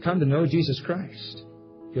 If you come to know Jesus Christ,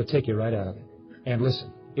 He'll take you right out of it. And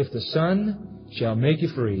listen, if the Son shall make you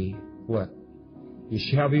free, what? You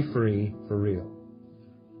shall be free for real.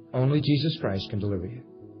 Only Jesus Christ can deliver you.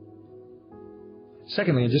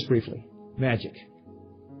 Secondly, and just briefly, magic.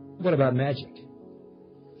 What about magic?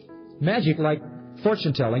 Magic, like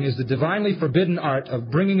fortune-telling, is the divinely forbidden art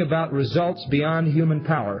of bringing about results beyond human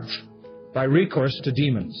power by recourse to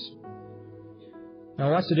demons.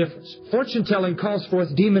 Now, what's the difference? Fortune-telling calls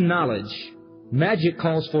forth demon knowledge. Magic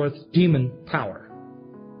calls forth demon power.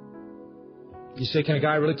 You say, can a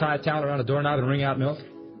guy really tie a towel around a doorknob and wring out milk?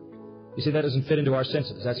 You see, that doesn't fit into our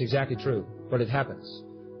senses. That's exactly true. But it happens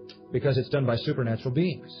because it's done by supernatural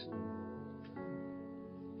beings.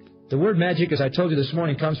 The word magic, as I told you this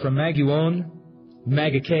morning, comes from maguon.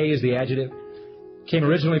 Magike is the adjective. Came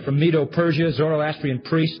originally from Medo-Persia, Zoroastrian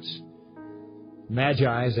priests.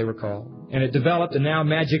 Magi, as they were called. And it developed, and now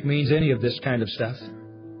magic means any of this kind of stuff.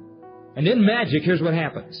 And in magic, here's what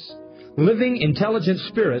happens. Living, intelligent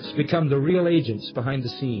spirits become the real agents behind the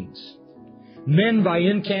scenes. Men, by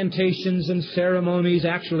incantations and ceremonies,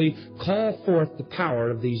 actually call forth the power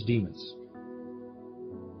of these demons.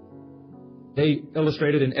 They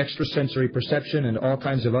illustrate it in extrasensory perception and all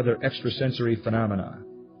kinds of other extrasensory phenomena.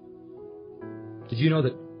 Did you know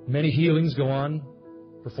that many healings go on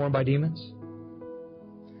performed by demons?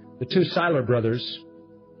 The two Seiler brothers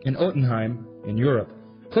in Ottenheim, in Europe,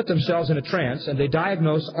 put themselves in a trance and they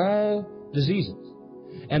diagnose all diseases.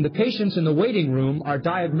 And the patients in the waiting room are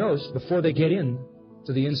diagnosed before they get in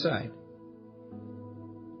to the inside.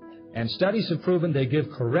 And studies have proven they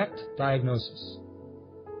give correct diagnosis.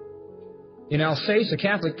 In Alsace, a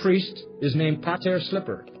Catholic priest is named Pater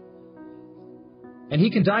Slipper. And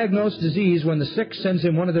he can diagnose disease when the sick sends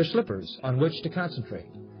him one of their slippers on which to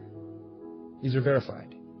concentrate. These are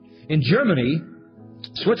verified. In Germany,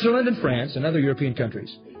 Switzerland and France and other European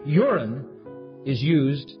countries, urine is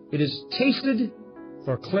used. It is tasted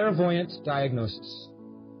for clairvoyant diagnosis.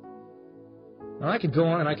 Now, I could go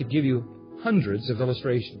on and I could give you hundreds of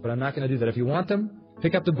illustrations, but I'm not going to do that. If you want them,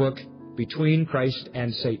 pick up the book, Between Christ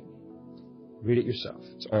and Satan. Read it yourself.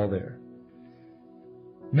 It's all there.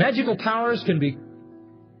 Magical powers can be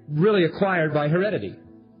really acquired by heredity.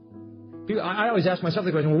 I always ask myself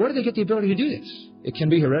the question, well, where do they get the ability to do this? It can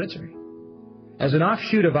be hereditary. As an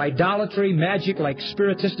offshoot of idolatry, magic, like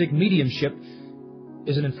spiritistic mediumship,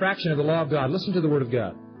 is an infraction of the law of God. Listen to the Word of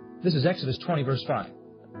God. This is Exodus 20, verse 5.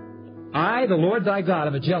 I, the Lord thy God,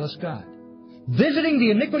 am a jealous God, visiting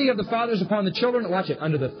the iniquity of the fathers upon the children, watch it,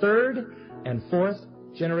 under the third and fourth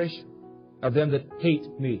generation of them that hate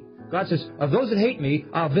me. God says, of those that hate me,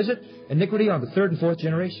 I'll visit iniquity on the third and fourth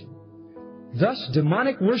generation. Thus,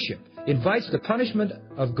 demonic worship invites the punishment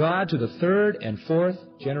of God to the third and fourth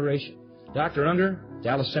generation. Dr. Unger,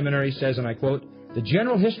 Dallas Seminary, says, and I quote, the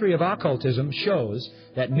general history of occultism shows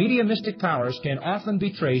that mediumistic powers can often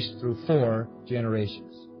be traced through 4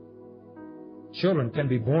 generations. Children can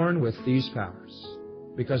be born with these powers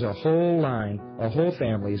because a whole line, a whole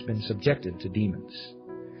family has been subjected to demons.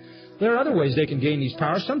 There are other ways they can gain these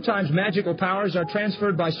powers. Sometimes magical powers are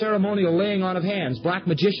transferred by ceremonial laying on of hands. Black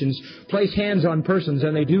magicians place hands on persons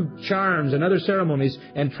and they do charms and other ceremonies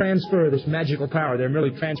and transfer this magical power. They're merely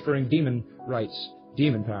transferring demon rights,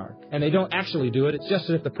 demon power. And they don't actually do it. It's just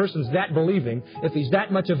that if the person's that believing, if he's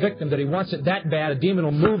that much a victim that he wants it that bad, a demon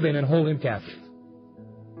will move in and hold him captive.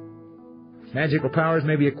 Magical powers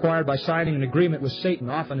may be acquired by signing an agreement with Satan,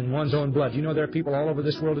 often in one's own blood. You know there are people all over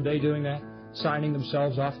this world today doing that? Signing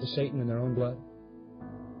themselves off to Satan in their own blood.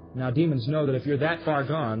 Now, demons know that if you're that far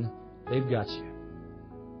gone, they've got you.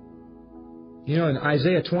 You know, in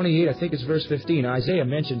Isaiah 28, I think it's verse 15, Isaiah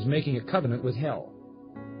mentions making a covenant with hell.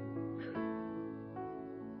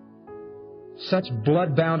 Such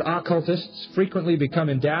blood-bound occultists frequently become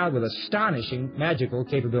endowed with astonishing magical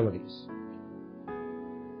capabilities.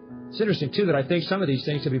 It's interesting, too, that I think some of these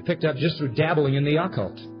things can be picked up just through dabbling in the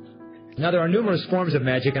occult. Now, there are numerous forms of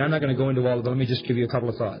magic, and I'm not going to go into all of them. Let me just give you a couple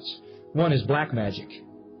of thoughts. One is black magic.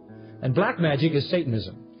 And black magic is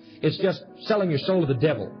Satanism. It's just selling your soul to the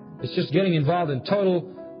devil. It's just getting involved in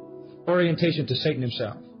total orientation to Satan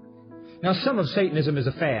himself. Now, some of Satanism is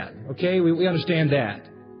a fad, okay? We understand that.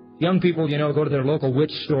 Young people, you know, go to their local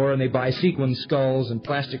witch store and they buy sequin skulls and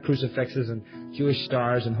plastic crucifixes and Jewish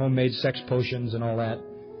stars and homemade sex potions and all that.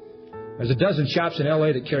 There's a dozen shops in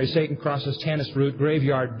L.A. that carry Satan crosses, tannis root,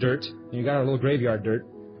 graveyard dirt. And you got a little graveyard dirt.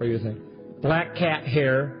 What do you think? Black cat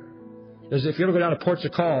hair. If you ever go down to Ports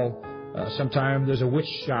of Call sometime, there's a witch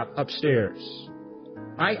shop upstairs.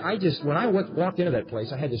 When I walked into that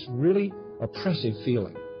place, I had this really oppressive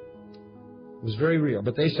feeling. It was very real.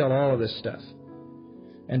 But they sell all of this stuff.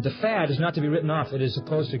 And the fad is not to be written off. It is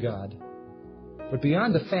opposed to God. But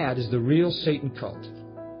beyond the fad is the real Satan cult.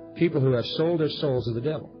 People who have sold their souls to the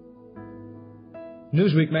devil.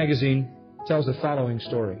 Newsweek magazine tells the following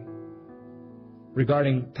story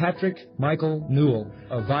regarding Patrick Michael Newell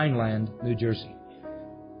of Vineland, New Jersey.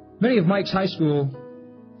 Many of Mike's high school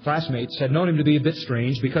classmates had known him to be a bit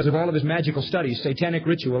strange because of all of his magical studies, satanic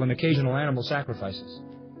ritual, and occasional animal sacrifices.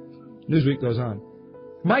 Newsweek goes on.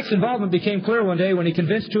 Mike's involvement became clear one day when he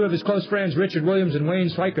convinced two of his close friends, Richard Williams and Wayne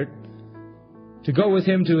Swikert, to go with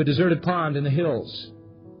him to a deserted pond in the hills.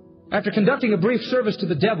 After conducting a brief service to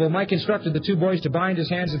the devil, Mike instructed the two boys to bind his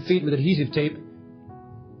hands and feet with adhesive tape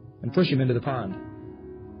and push him into the pond.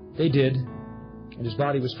 They did, and his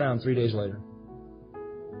body was found 3 days later.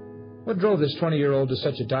 What drove this 20-year-old to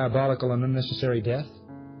such a diabolical and unnecessary death?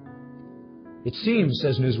 It seems,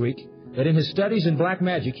 says Newsweek, that in his studies in black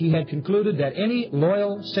magic, he had concluded that any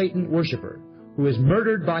loyal Satan worshiper who is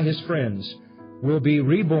murdered by his friends will be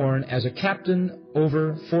reborn as a captain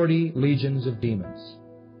over 40 legions of demons.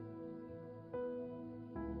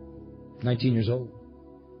 19 years old.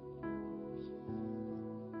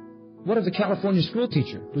 What of the California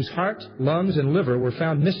schoolteacher whose heart, lungs, and liver were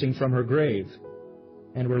found missing from her grave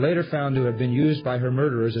and were later found to have been used by her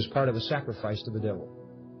murderers as part of a sacrifice to the devil?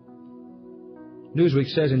 Newsweek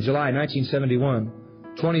says in July 1971,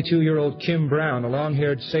 22-year-old Kim Brown, a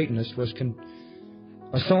long-haired Satanist, was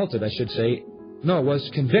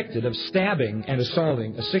convicted of stabbing and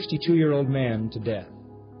assaulting a 62-year-old man to death.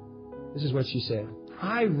 This is what she said.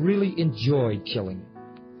 I really enjoyed killing.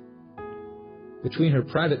 Between her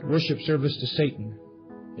private worship service to Satan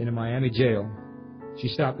in a Miami jail, she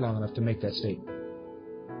stopped long enough to make that statement.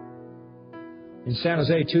 In San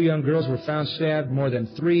Jose, two young girls were found stabbed more than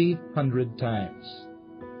 300 times.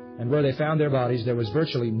 And where they found their bodies, there was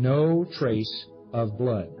virtually no trace of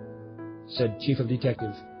blood, said Chief of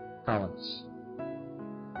Detective Collins.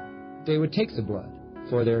 They would take the blood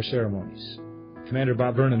for their ceremonies. Commander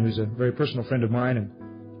Bob Vernon, who's a very personal friend of mine and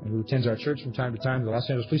who attends our church from time to time, the Los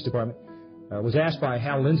Angeles Police Department, was asked by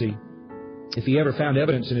Hal Lindsey if he ever found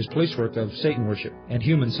evidence in his police work of Satan worship and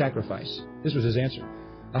human sacrifice. This was his answer.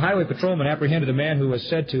 A highway patrolman apprehended a man who was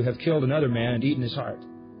said to have killed another man and eaten his heart.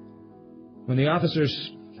 When the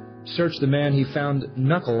officers searched the man, he found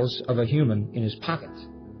knuckles of a human in his pocket.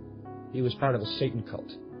 He was part of a Satan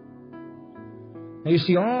cult. Now, you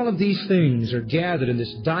see, all of these things are gathered in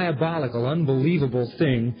this diabolical, unbelievable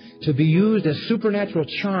thing to be used as supernatural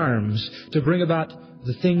charms to bring about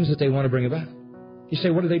the things that they want to bring about. You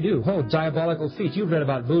say, what do? Oh, diabolical feats. You've read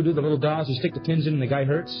about voodoo, the little dolls you stick the pins in and the guy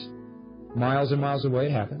hurts. Miles and miles away,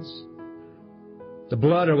 it happens. The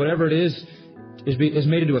blood or whatever it is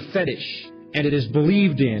made into a fetish, and it is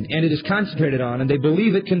believed in, and it is concentrated on, and they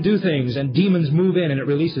believe it can do things, and demons move in, and it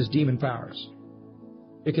releases demon powers.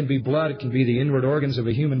 It can be blood. It can be the inward organs of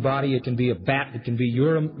a human body. It can be a bat. It can be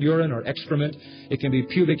urine or excrement. It can be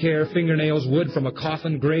pubic hair, fingernails, wood from a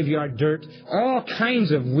coffin, graveyard dirt. All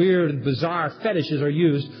kinds of weird and bizarre fetishes are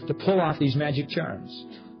used to pull off these magic charms.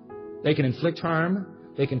 They can inflict harm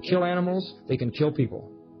They can kill animals. They can kill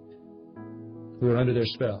people who are under their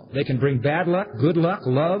spell. They can bring bad luck, good luck,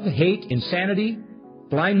 love, hate, insanity,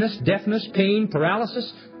 blindness, deafness, pain,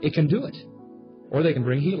 paralysis. It can do it. Or they can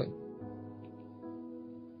bring healing.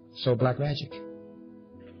 So black magic.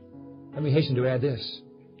 Let me hasten to add this.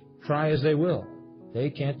 Try as they will, they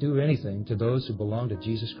can't do anything to those who belong to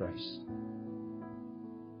Jesus Christ.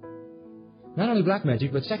 Not only black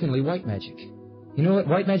magic, but secondly, white magic. You know what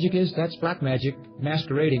white magic is? That's black magic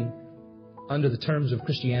masquerading under the terms of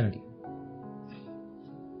Christianity.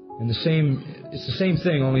 And it's the same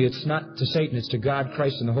thing, only it's not to Satan, it's to God,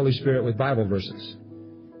 Christ, and the Holy Spirit with Bible verses.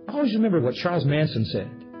 I always remember what Charles Manson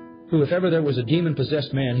said, who, if ever there was a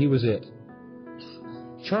demon-possessed man, he was it.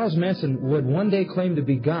 Charles Manson would one day claim to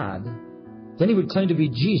be God, then he would claim to be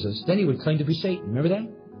Jesus, then he would claim to be Satan. Remember that?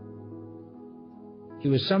 He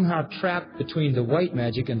was somehow trapped between the white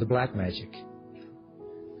magic and the black magic.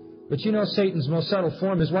 But you know Satan's most subtle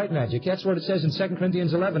form is white magic. That's what it says in 2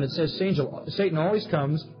 Corinthians 11. It says Satan always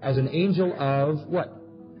comes as an angel of what?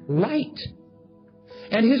 Light.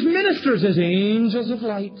 And his ministers as angels of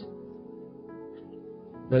light.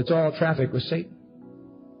 But it's all traffic with Satan.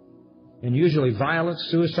 And usually violence,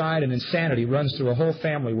 suicide, and insanity runs through a whole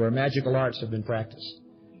family where magical arts have been practiced.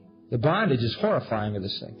 The bondage is horrifying of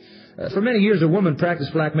this thing. For many years, a woman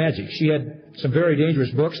practiced black magic. She had some very dangerous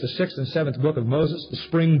books, the 6th and 7th book of Moses, the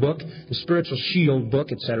Spring book, the Spiritual Shield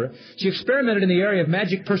book, etc. She experimented in the area of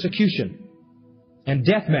magic persecution and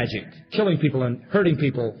death magic, killing people and hurting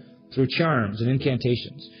people through charms and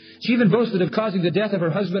incantations. She even boasted of causing the death of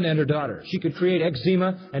her husband and her daughter. She could create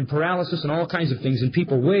eczema and paralysis and all kinds of things in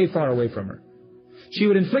people way far away from her. She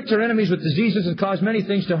would inflict her enemies with diseases and cause many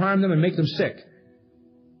things to harm them and make them sick.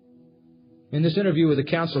 In this interview with the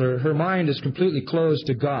counselor, her mind is completely closed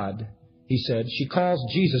to God, he said. She calls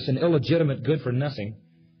Jesus an illegitimate good-for-nothing.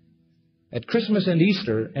 At Christmas and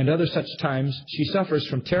Easter and other such times, she suffers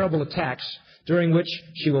from terrible attacks during which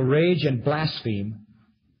she will rage and blaspheme.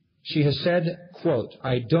 She has said, quote,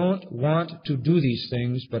 "I don't want to do these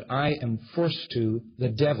things, but I am forced to. The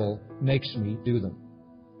devil makes me do them."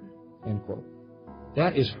 End quote.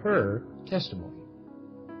 That is her testimony.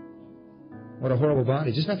 What a horrible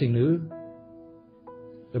bondage. It's nothing new.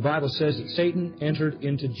 The Bible says that Satan entered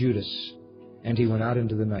into Judas, and he went out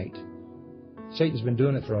into the night. Satan's been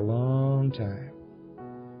doing it for a long time.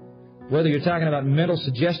 Whether you're talking about mental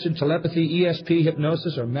suggestion, telepathy, ESP,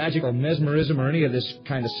 hypnosis, or magical mesmerism, or any of this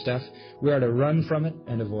kind of stuff, we are to run from it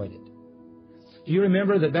and avoid it. Do you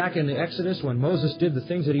remember that back in the Exodus, when Moses did the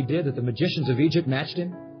things that he did, that the magicians of Egypt matched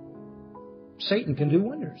him? Satan can do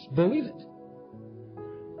wonders. Believe it.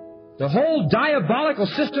 The whole diabolical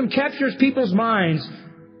system captures people's minds.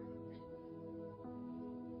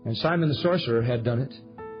 And Simon the sorcerer had done it,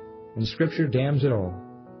 and Scripture damns it all.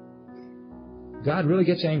 God really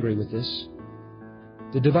gets angry with this.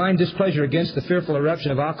 The divine displeasure against the fearful eruption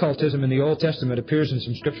of occultism in the Old Testament appears in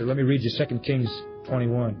some Scripture. Let me read you 2 Kings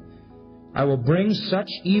 21. "I will bring such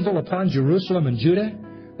evil upon Jerusalem and Judah,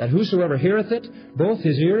 that whosoever heareth it, both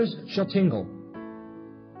his ears shall tingle."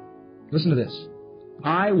 Listen to this.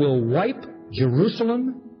 "I will wipe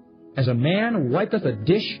Jerusalem as a man wipeth a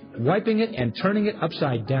dish, wiping it and turning it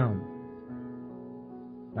upside down."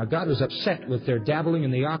 Now, God was upset with their dabbling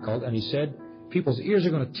in the occult, and He said, people's ears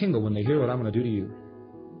are going to tingle when they hear what I'm going to do to you.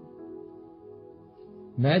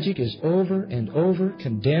 Magic is over and over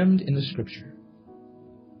condemned in the Scripture,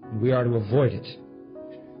 and we are to avoid it.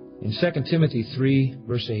 In 2 Timothy 3,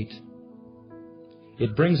 verse 8,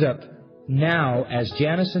 it brings up, "Now, as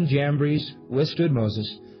Jannes and Jambres withstood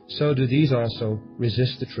Moses, so do these also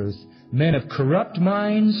resist the truth. Men of corrupt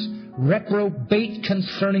minds reprobate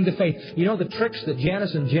concerning the faith." You know the tricks that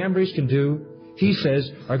Jannes and Jambres can do, he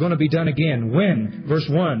says, are going to be done again. When? Verse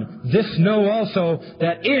 1, "This know also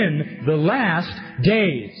that in the last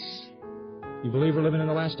days." You believe we're living in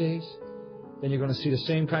the last days? Then you're going to see the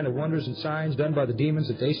same kind of wonders and signs done by the demons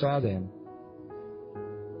that they saw then.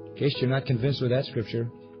 In case you're not convinced with that Scripture,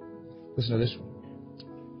 listen to this one.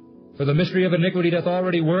 "For the mystery of iniquity doth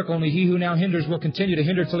already work, only he who now hinders will continue to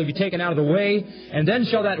hinder till he be taken out of the way. And then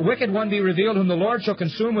shall that wicked one be revealed, whom the Lord shall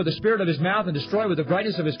consume with the spirit of his mouth and destroy with the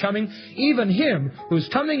brightness of his coming, even him whose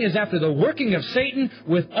coming is after the working of Satan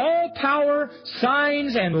with all power,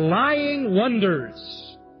 signs, and lying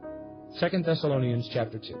wonders." 2 Thessalonians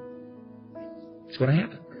chapter 2. It's going to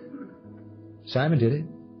happen. Simon did it.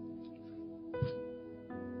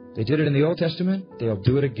 They did it in the Old Testament. They'll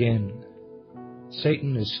do it again.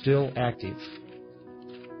 Satan is still active.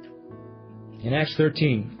 In Acts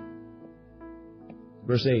 13,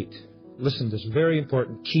 verse 8, listen to this very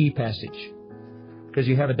important key passage, because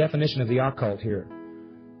you have a definition of the occult here.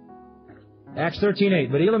 Acts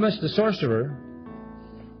 13:8. But Elymas the sorcerer,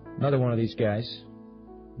 another one of these guys,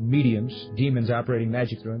 mediums, demons operating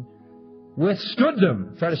magic through him, withstood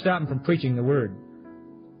them, tried to stop him from preaching the word,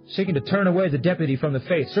 seeking to turn away the deputy from the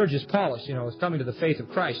faith. Sergius Paulus, is coming to the faith of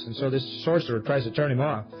Christ, and so this sorcerer tries to turn him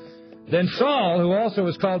off. Then Saul, who also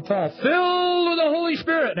was called Paul, filled with the Holy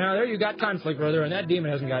Spirit. Now there you got conflict, brother, and that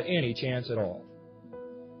demon hasn't got any chance at all.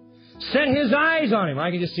 Set his eyes on him. I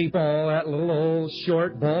can just see Paul, that little old,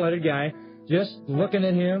 short, bald-headed guy, just looking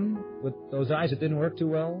at him with those eyes that didn't work too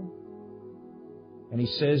well. And he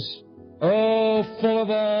says, "O full of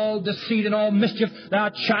all deceit and all mischief, thou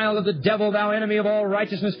child of the devil, thou enemy of all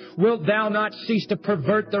righteousness, wilt thou not cease to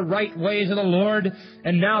pervert the right ways of the Lord?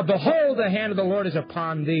 And now, behold, the hand of the Lord is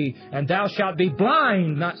upon thee, and thou shalt be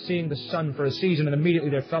blind, not seeing the sun for a season." And immediately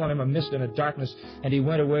there fell on him a mist and a darkness, and he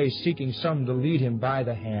went away, seeking some to lead him by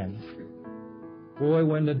the hand. Boy,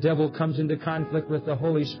 when the devil comes into conflict with the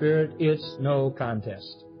Holy Spirit, it's no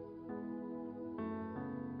contest.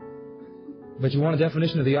 But you want a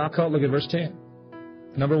definition of the occult? Look at verse 10.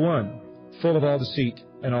 Number 1, full of all deceit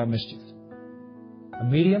and all mischief. A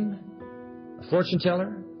medium, a fortune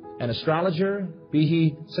teller, an astrologer, be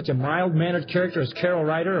he such a mild-mannered character as Carol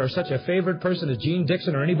Ryder or such a favored person as Gene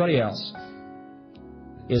Dixon or anybody else,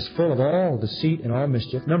 is full of all deceit and all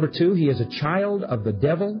mischief. Number 2, he is a child of the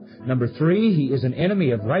devil. Number 3, he is an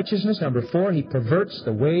enemy of righteousness. Number 4, he perverts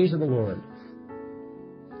the ways of the Lord.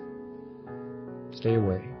 Stay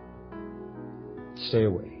away. Stay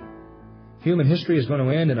away. Human history is going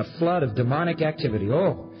to end in a flood of demonic activity.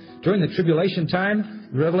 During the tribulation time,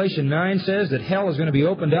 Revelation 9 says that hell is going to be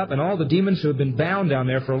opened up and all the demons who have been bound down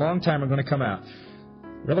there for a long time are going to come out.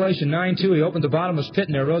 Revelation 9:2, he opened the bottomless pit,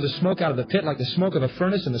 and there rose a smoke out of the pit like the smoke of a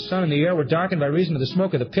furnace, and the sun and the air were darkened by reason of the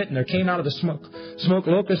smoke of the pit, and there came out of the smoke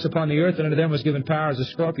locusts upon the earth, and unto them was given power as the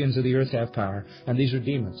scorpions of the earth have power. And these are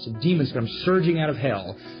demons. And demons come surging out of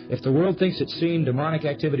hell. If the world thinks it's seen demonic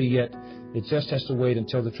activity yet, it just has to wait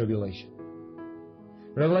until the tribulation.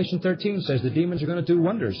 Revelation 13 says the demons are going to do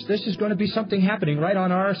wonders. This is going to be something happening right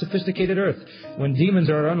on our sophisticated earth when demons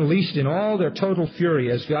are unleashed in all their total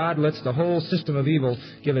fury as God lets the whole system of evil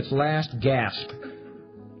give its last gasp.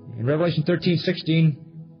 In Revelation 13:16,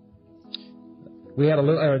 we had a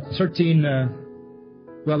little, 13,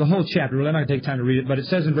 the whole chapter. We're not going to take time to read it, but it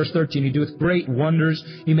says in verse 13, He doeth great wonders.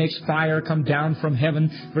 He makes fire come down from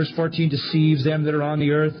heaven. Verse 14, deceives them that are on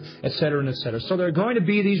the earth, etc., and etc. So there are going to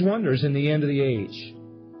be these wonders in the end of the age.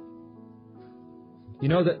 You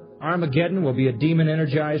know that Armageddon will be a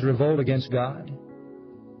demon-energized revolt against God?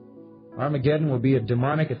 Armageddon will be a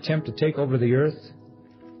demonic attempt to take over the earth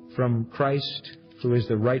from Christ, who is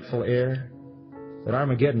the rightful heir. But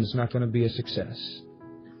Armageddon is not going to be a success.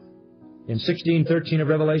 In 16:13 of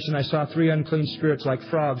Revelation, I saw 3 unclean spirits like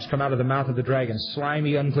frogs come out of the mouth of the dragon,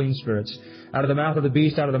 slimy, unclean spirits, out of the mouth of the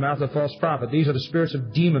beast, out of the mouth of the false prophet. These are the spirits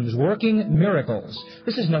of demons working miracles.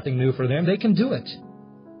 This is nothing new for them. They can do it.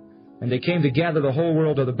 And they came to gather the whole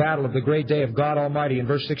world to the battle of the great day of God Almighty. And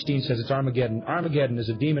verse 16 says it's Armageddon. Armageddon is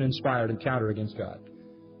a demon-inspired encounter against God.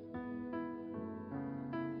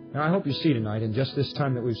 Now, I hope you see tonight, in just this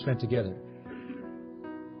time that we've spent together,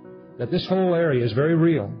 that this whole area is very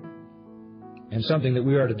real and something that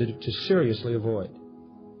we are to seriously avoid.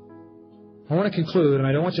 I want to conclude, and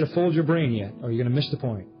I don't want you to fold your brain yet, or you're going to miss the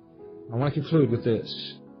point. I want to conclude with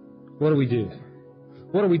this. What do we do?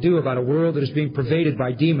 What do we do about a world that is being pervaded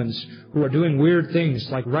by demons who are doing weird things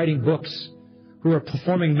like writing books, who are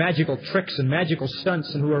performing magical tricks and magical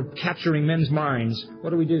stunts, and who are capturing men's minds? What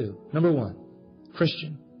do we do? Number 1,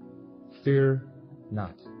 Christian, fear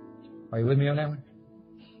not. Are you with me on that one?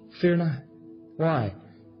 Fear not. Why?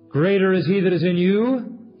 Greater is He that is in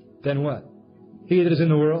you than what? He that is in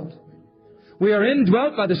the world. We are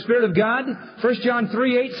indwelt by the Spirit of God. 1 John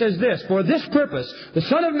 3:8 says this, For this purpose the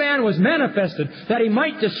Son of Man was manifested, that He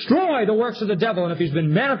might destroy the works of the devil. And if He's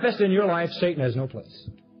been manifested in your life, Satan has no place.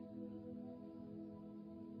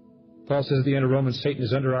 Paul says at the end of Romans, Satan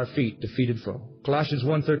is under our feet, defeated foe. Colossians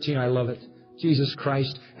 1:13, I love it. Jesus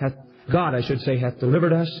Christ God hath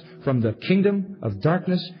delivered us from the kingdom of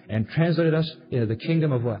darkness and translated us into the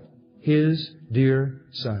kingdom of what? His dear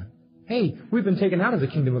Son. Hey, we've been taken out of the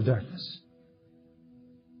kingdom of darkness.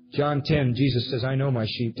 John 10, Jesus says, I know my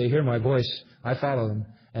sheep. They hear my voice. I follow them,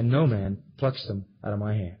 and no man plucks them out of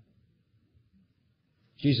my hand.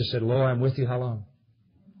 Jesus said, Lo, I'm with you how long?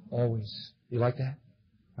 Always. You like that?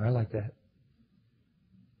 I like that.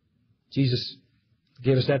 Jesus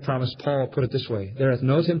gave us that promise. Paul put it this way, There hath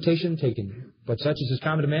no temptation taken you, but such as is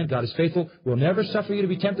common to man. God is faithful, will never suffer you to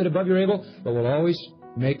be tempted above your able, but will always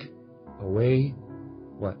make a way,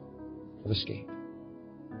 what? Of escape.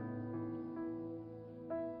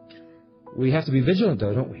 We have to be vigilant,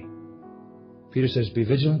 though, don't we? Peter says, be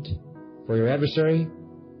vigilant, for your adversary,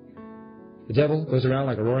 the devil, goes around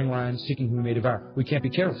like a roaring lion, seeking whom he may devour. We can't be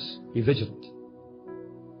careless. Be vigilant.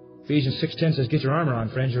 Ephesians 6:10 says, get your armor on,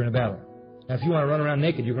 friends, you're in a battle. Now, if you want to run around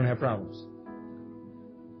naked, you're going to have problems.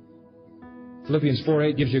 Philippians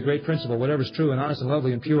 4:8 gives you a great principle. Whatever is true and honest and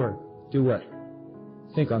lovely and pure, do what?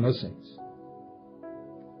 Think on those things.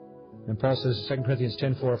 And Paul says, 2 Corinthians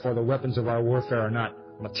 10:4, for the weapons of our warfare are not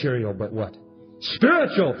material, but what?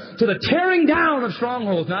 Spiritual, to the tearing down of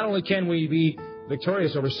strongholds. Not only can we be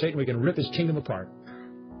victorious over Satan, we can rip his kingdom apart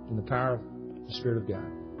in the power of the Spirit of God.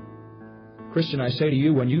 Christian, I say to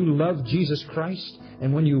you, when you love Jesus Christ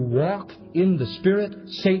and when you walk in the Spirit,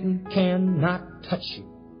 Satan cannot touch you.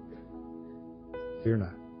 Fear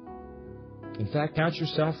not. In fact, count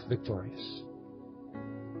yourself victorious.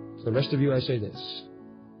 To the rest of you, I say this.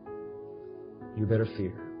 You better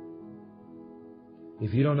fear.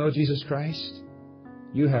 If you don't know Jesus Christ,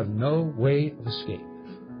 you have no way of escape.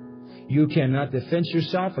 You cannot defend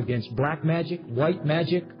yourself against black magic, white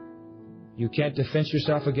magic. You can't defend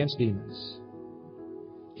yourself against demons.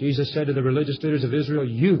 Jesus said to the religious leaders of Israel,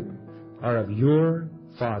 you are of your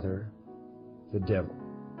father, the devil.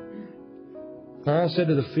 Paul said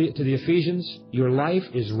to the Ephesians, your life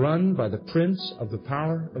is run by the prince of the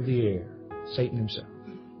power of the air, Satan himself.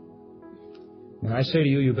 And I say to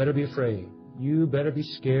you, you better be afraid. You better be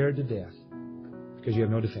scared to death because you have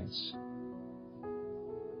no defense.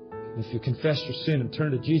 If you confess your sin and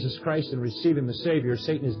turn to Jesus Christ and receive Him as Savior,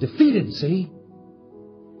 Satan is defeated, see?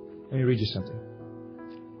 Let me read you something.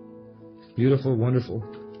 Beautiful, wonderful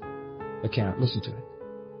account. Listen to it.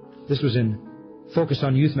 This was in Focus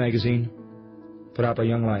on Youth magazine, put out by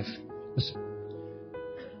Young Life. Listen.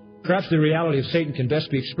 Perhaps the reality of Satan can best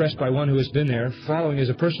be expressed by one who has been there. Following is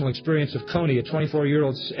a personal experience of Coney, a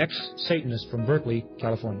 24-year-old ex-Satanist from Berkeley,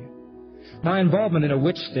 California. My involvement in a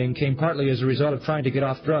witch thing came partly as a result of trying to get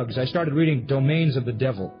off drugs. I started reading Domains of the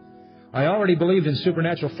Devil. I already believed in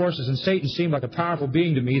supernatural forces, and Satan seemed like a powerful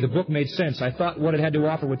being to me. The book made sense. I thought what it had to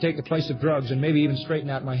offer would take the place of drugs and maybe even straighten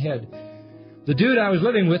out my head. The dude I was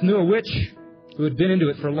living with knew a witch who had been into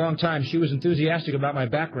it for a long time. She was enthusiastic about my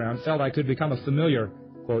background, felt I could become a familiar,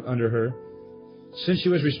 quote, under her. Since she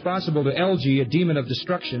was responsible to LG, a demon of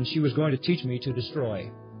destruction, she was going to teach me to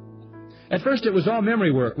destroy. At first, it was all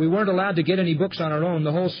memory work. We weren't allowed to get any books on our own.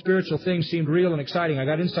 The whole spiritual thing seemed real and exciting. I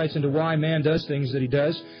got insights into why man does things that he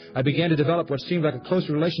does. I began to develop what seemed like a close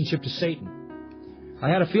relationship to Satan. I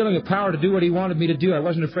had a feeling of power to do what he wanted me to do. I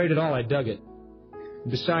wasn't afraid at all. I dug it. And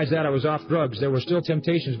besides that, I was off drugs. There were still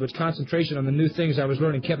temptations, but concentration on the new things I was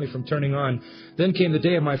learning kept me from turning on. Then came the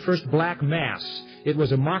day of my first black mass. It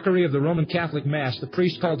was a mockery of the Roman Catholic Mass. The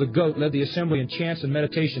priest, called the Goat, led the assembly in chants and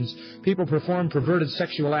meditations. People performed perverted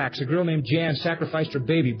sexual acts. A girl named Jan sacrificed her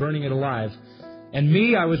baby, burning it alive. And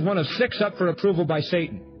me, I was one of 6 up for approval by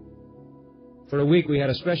Satan. For a week, we had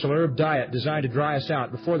a special herb diet designed to dry us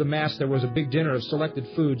out. Before the Mass, there was a big dinner of selected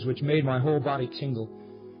foods, which made my whole body tingle.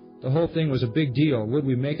 The whole thing was a big deal. Would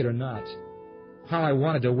we make it or not? How I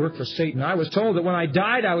wanted to work for Satan. I was told that when I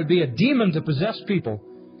died, I would be a demon to possess people.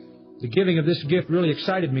 The giving of this gift really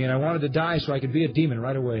excited me, and I wanted to die so I could be a demon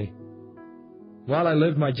right away. While I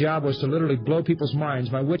lived, my job was to literally blow people's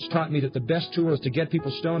minds. My witch taught me that the best tool is to get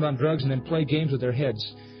people stoned on drugs and then play games with their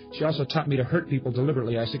heads. She also taught me to hurt people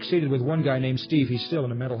deliberately. I succeeded with one guy named Steve. He's still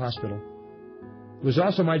in a mental hospital. It was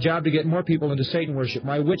also my job to get more people into Satan worship.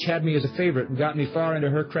 My witch had me as a favorite and got me far into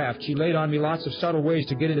her craft. She laid on me lots of subtle ways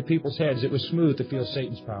to get into people's heads. It was smooth to feel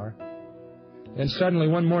Satan's power. Then suddenly,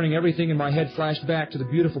 one morning, everything in my head flashed back to the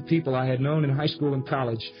beautiful people I had known in high school and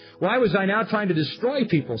college. Why was I now trying to destroy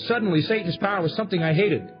people? Suddenly, Satan's power was something I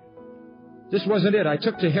hated. This wasn't it. I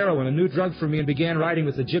took to heroin, a new drug for me, and began riding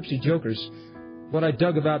with the gypsy jokers. What I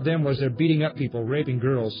dug about them was their beating up people, raping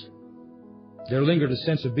girls. There lingered a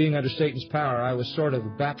sense of being under Satan's power. I was sort of a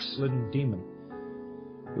backslidden demon.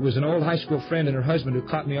 It was an old high school friend and her husband who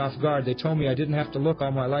caught me off guard. They told me I didn't have to look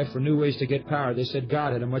all my life for new ways to get power. They said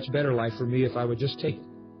God had a much better life for me if I would just take it.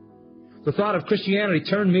 The thought of Christianity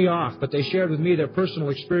turned me off, but they shared with me their personal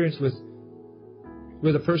experience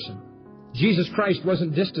with a person. Jesus Christ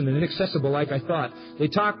wasn't distant and inaccessible like I thought. They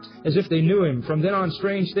talked as if they knew Him. From then on,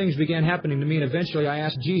 strange things began happening to me, and eventually I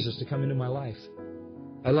asked Jesus to come into my life.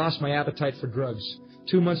 I lost my appetite for drugs.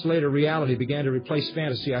 2 months later, reality began to replace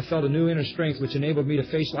fantasy. I felt a new inner strength which enabled me to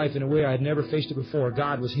face life in a way I had never faced it before.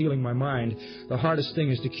 God was healing my mind. The hardest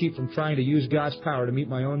thing is to keep from trying to use God's power to meet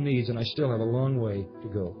my own needs, and I still have a long way to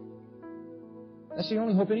go. That's the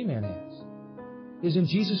only hope any man has, is in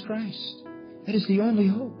Jesus Christ. That is the only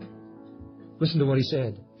hope. Listen to what He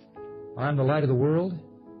said. I am the light of the world.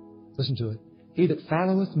 Listen to it. He that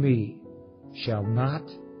followeth me shall not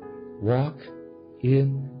walk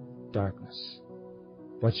in darkness,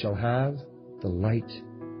 but shall have the light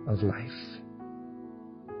of life.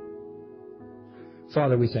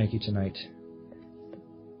 Father, we thank you tonight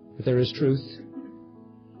that there is truth.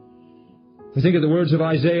 We think of the words of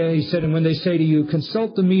Isaiah. He said, and when they say to you,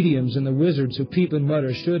 consult the mediums and the wizards who peep and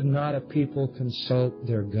mutter, should not a people consult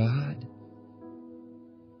their God?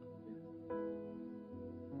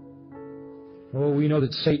 Oh, we know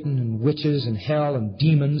that Satan and witches and hell and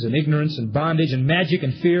demons and ignorance and bondage and magic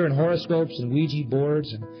and fear and horoscopes and Ouija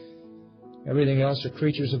boards and everything else are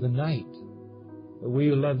creatures of the night. But we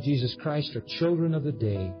who love Jesus Christ are children of the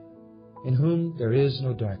day, in whom there is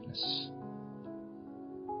no darkness.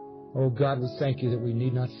 Oh God, we thank you that we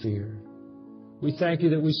need not fear. We thank you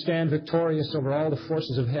that we stand victorious over all the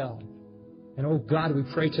forces of hell. And oh God, we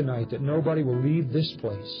pray tonight that nobody will leave this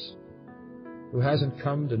place who hasn't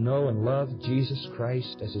come to know and love Jesus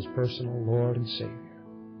Christ as His personal Lord and Savior.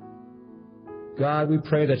 God, we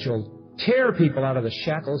pray that you'll tear people out of the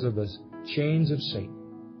shackles of the chains of Satan.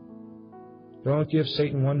 Don't give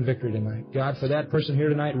Satan one victory tonight. God, for that person here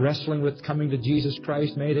tonight wrestling with coming to Jesus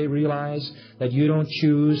Christ, may they realize that you don't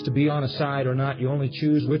choose to be on a side or not. You only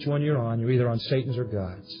choose which one you're on. You're either on Satan's or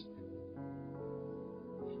God's.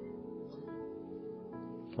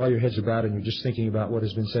 While your heads are bowed and you're just thinking about what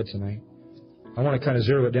has been said tonight, I want to kind of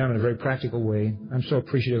zero it down in a very practical way. I'm so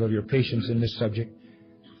appreciative of your patience in this subject.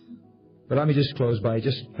 But let me just close by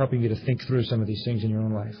just helping you to think through some of these things in your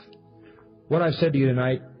own life. What I've said to you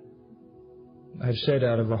tonight, I've said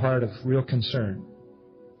out of a heart of real concern.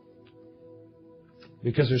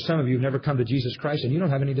 Because there's some of you who've never come to Jesus Christ and you don't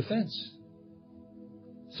have any defense.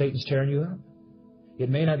 Satan's tearing you up. It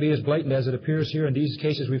may not be as blatant as it appears here in these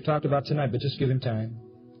cases we've talked about tonight, but just give him time.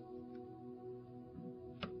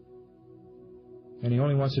 And he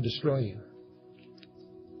only wants to destroy you.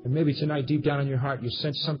 And maybe tonight, deep down in your heart, you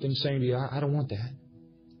sense something saying to you, I don't want that.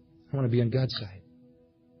 I want to be on God's side.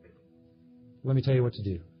 Let me tell you what to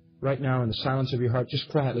do. Right now, in the silence of your heart, just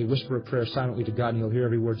quietly whisper a prayer silently to God, and He'll hear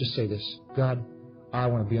every word. Just say this: God, I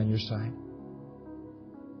want to be on your side.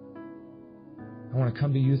 I want to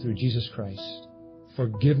come to you through Jesus Christ.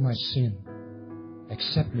 Forgive my sin.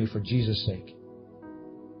 Accept me for Jesus' sake.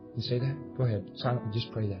 You say that? Go ahead. Silently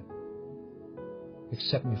just pray that.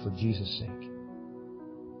 Accept me for Jesus' sake.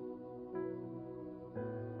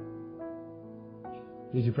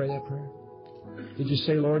 Did you pray that prayer? Did you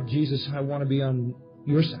say, Lord Jesus, I want to be on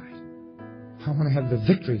your side. I want to have the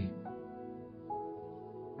victory.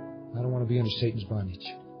 I don't want to be under Satan's bondage.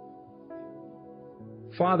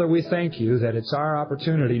 Father, we thank you that it's our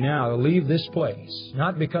opportunity now to leave this place,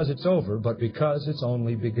 not because it's over, but because it's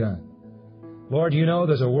only begun. Lord, you know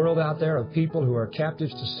there's a world out there of people who are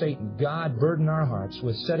captives to Satan. God, burden our hearts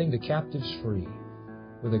with setting the captives free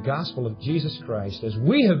with the gospel of Jesus Christ, as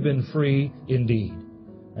we have been free indeed.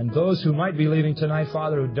 And those who might be leaving tonight,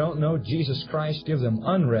 Father, who don't know Jesus Christ, give them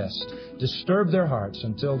unrest. Disturb their hearts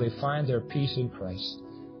until they find their peace in Christ.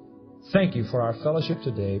 Thank you for our fellowship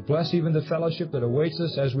today. Bless even the fellowship that awaits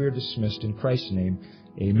us as we are dismissed. In Christ's name,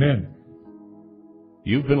 amen.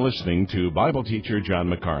 You've been listening to Bible teacher John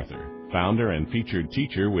MacArthur, founder and featured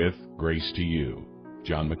teacher with Grace to You.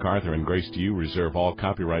 John MacArthur and Grace to You reserve all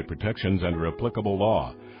copyright protections under applicable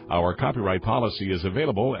law. Our copyright policy is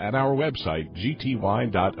available at our website,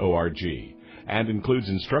 gty.org, and includes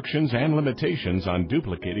instructions and limitations on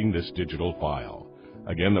duplicating this digital file.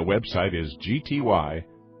 Again, the website is gty.org.